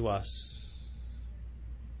fear to us.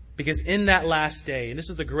 Because in that last day, and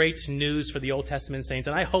this is the great news for the Old Testament saints,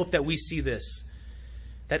 and I hope that we see this,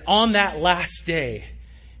 that on that last day,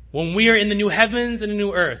 when we are in the new heavens and the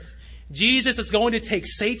new earth, Jesus is going to take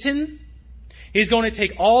Satan, he's going to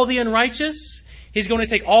take all the unrighteous, he's going to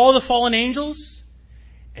take all the fallen angels,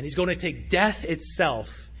 and he's going to take death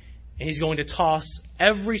itself, and he's going to toss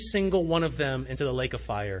every single one of them into the lake of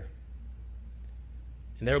fire.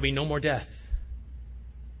 And there will be no more death.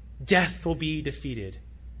 Death will be defeated.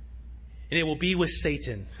 And it will be with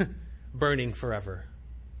Satan burning forever.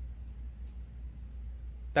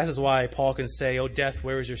 That is why Paul can say, "Oh, death,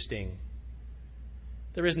 where is your sting?"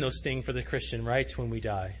 There is no sting for the Christian, right, when we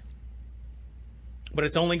die. But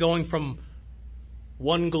it's only going from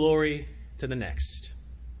one glory to the next.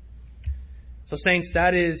 So, saints,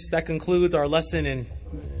 that concludes our lesson in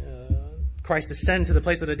Christ's ascent to the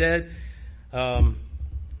place of the dead.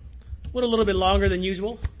 Went a little bit longer than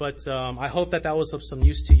usual, but I hope that was of some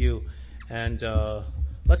use to you. And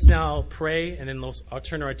let's now pray, and then I'll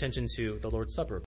turn our attention to the Lord's Supper.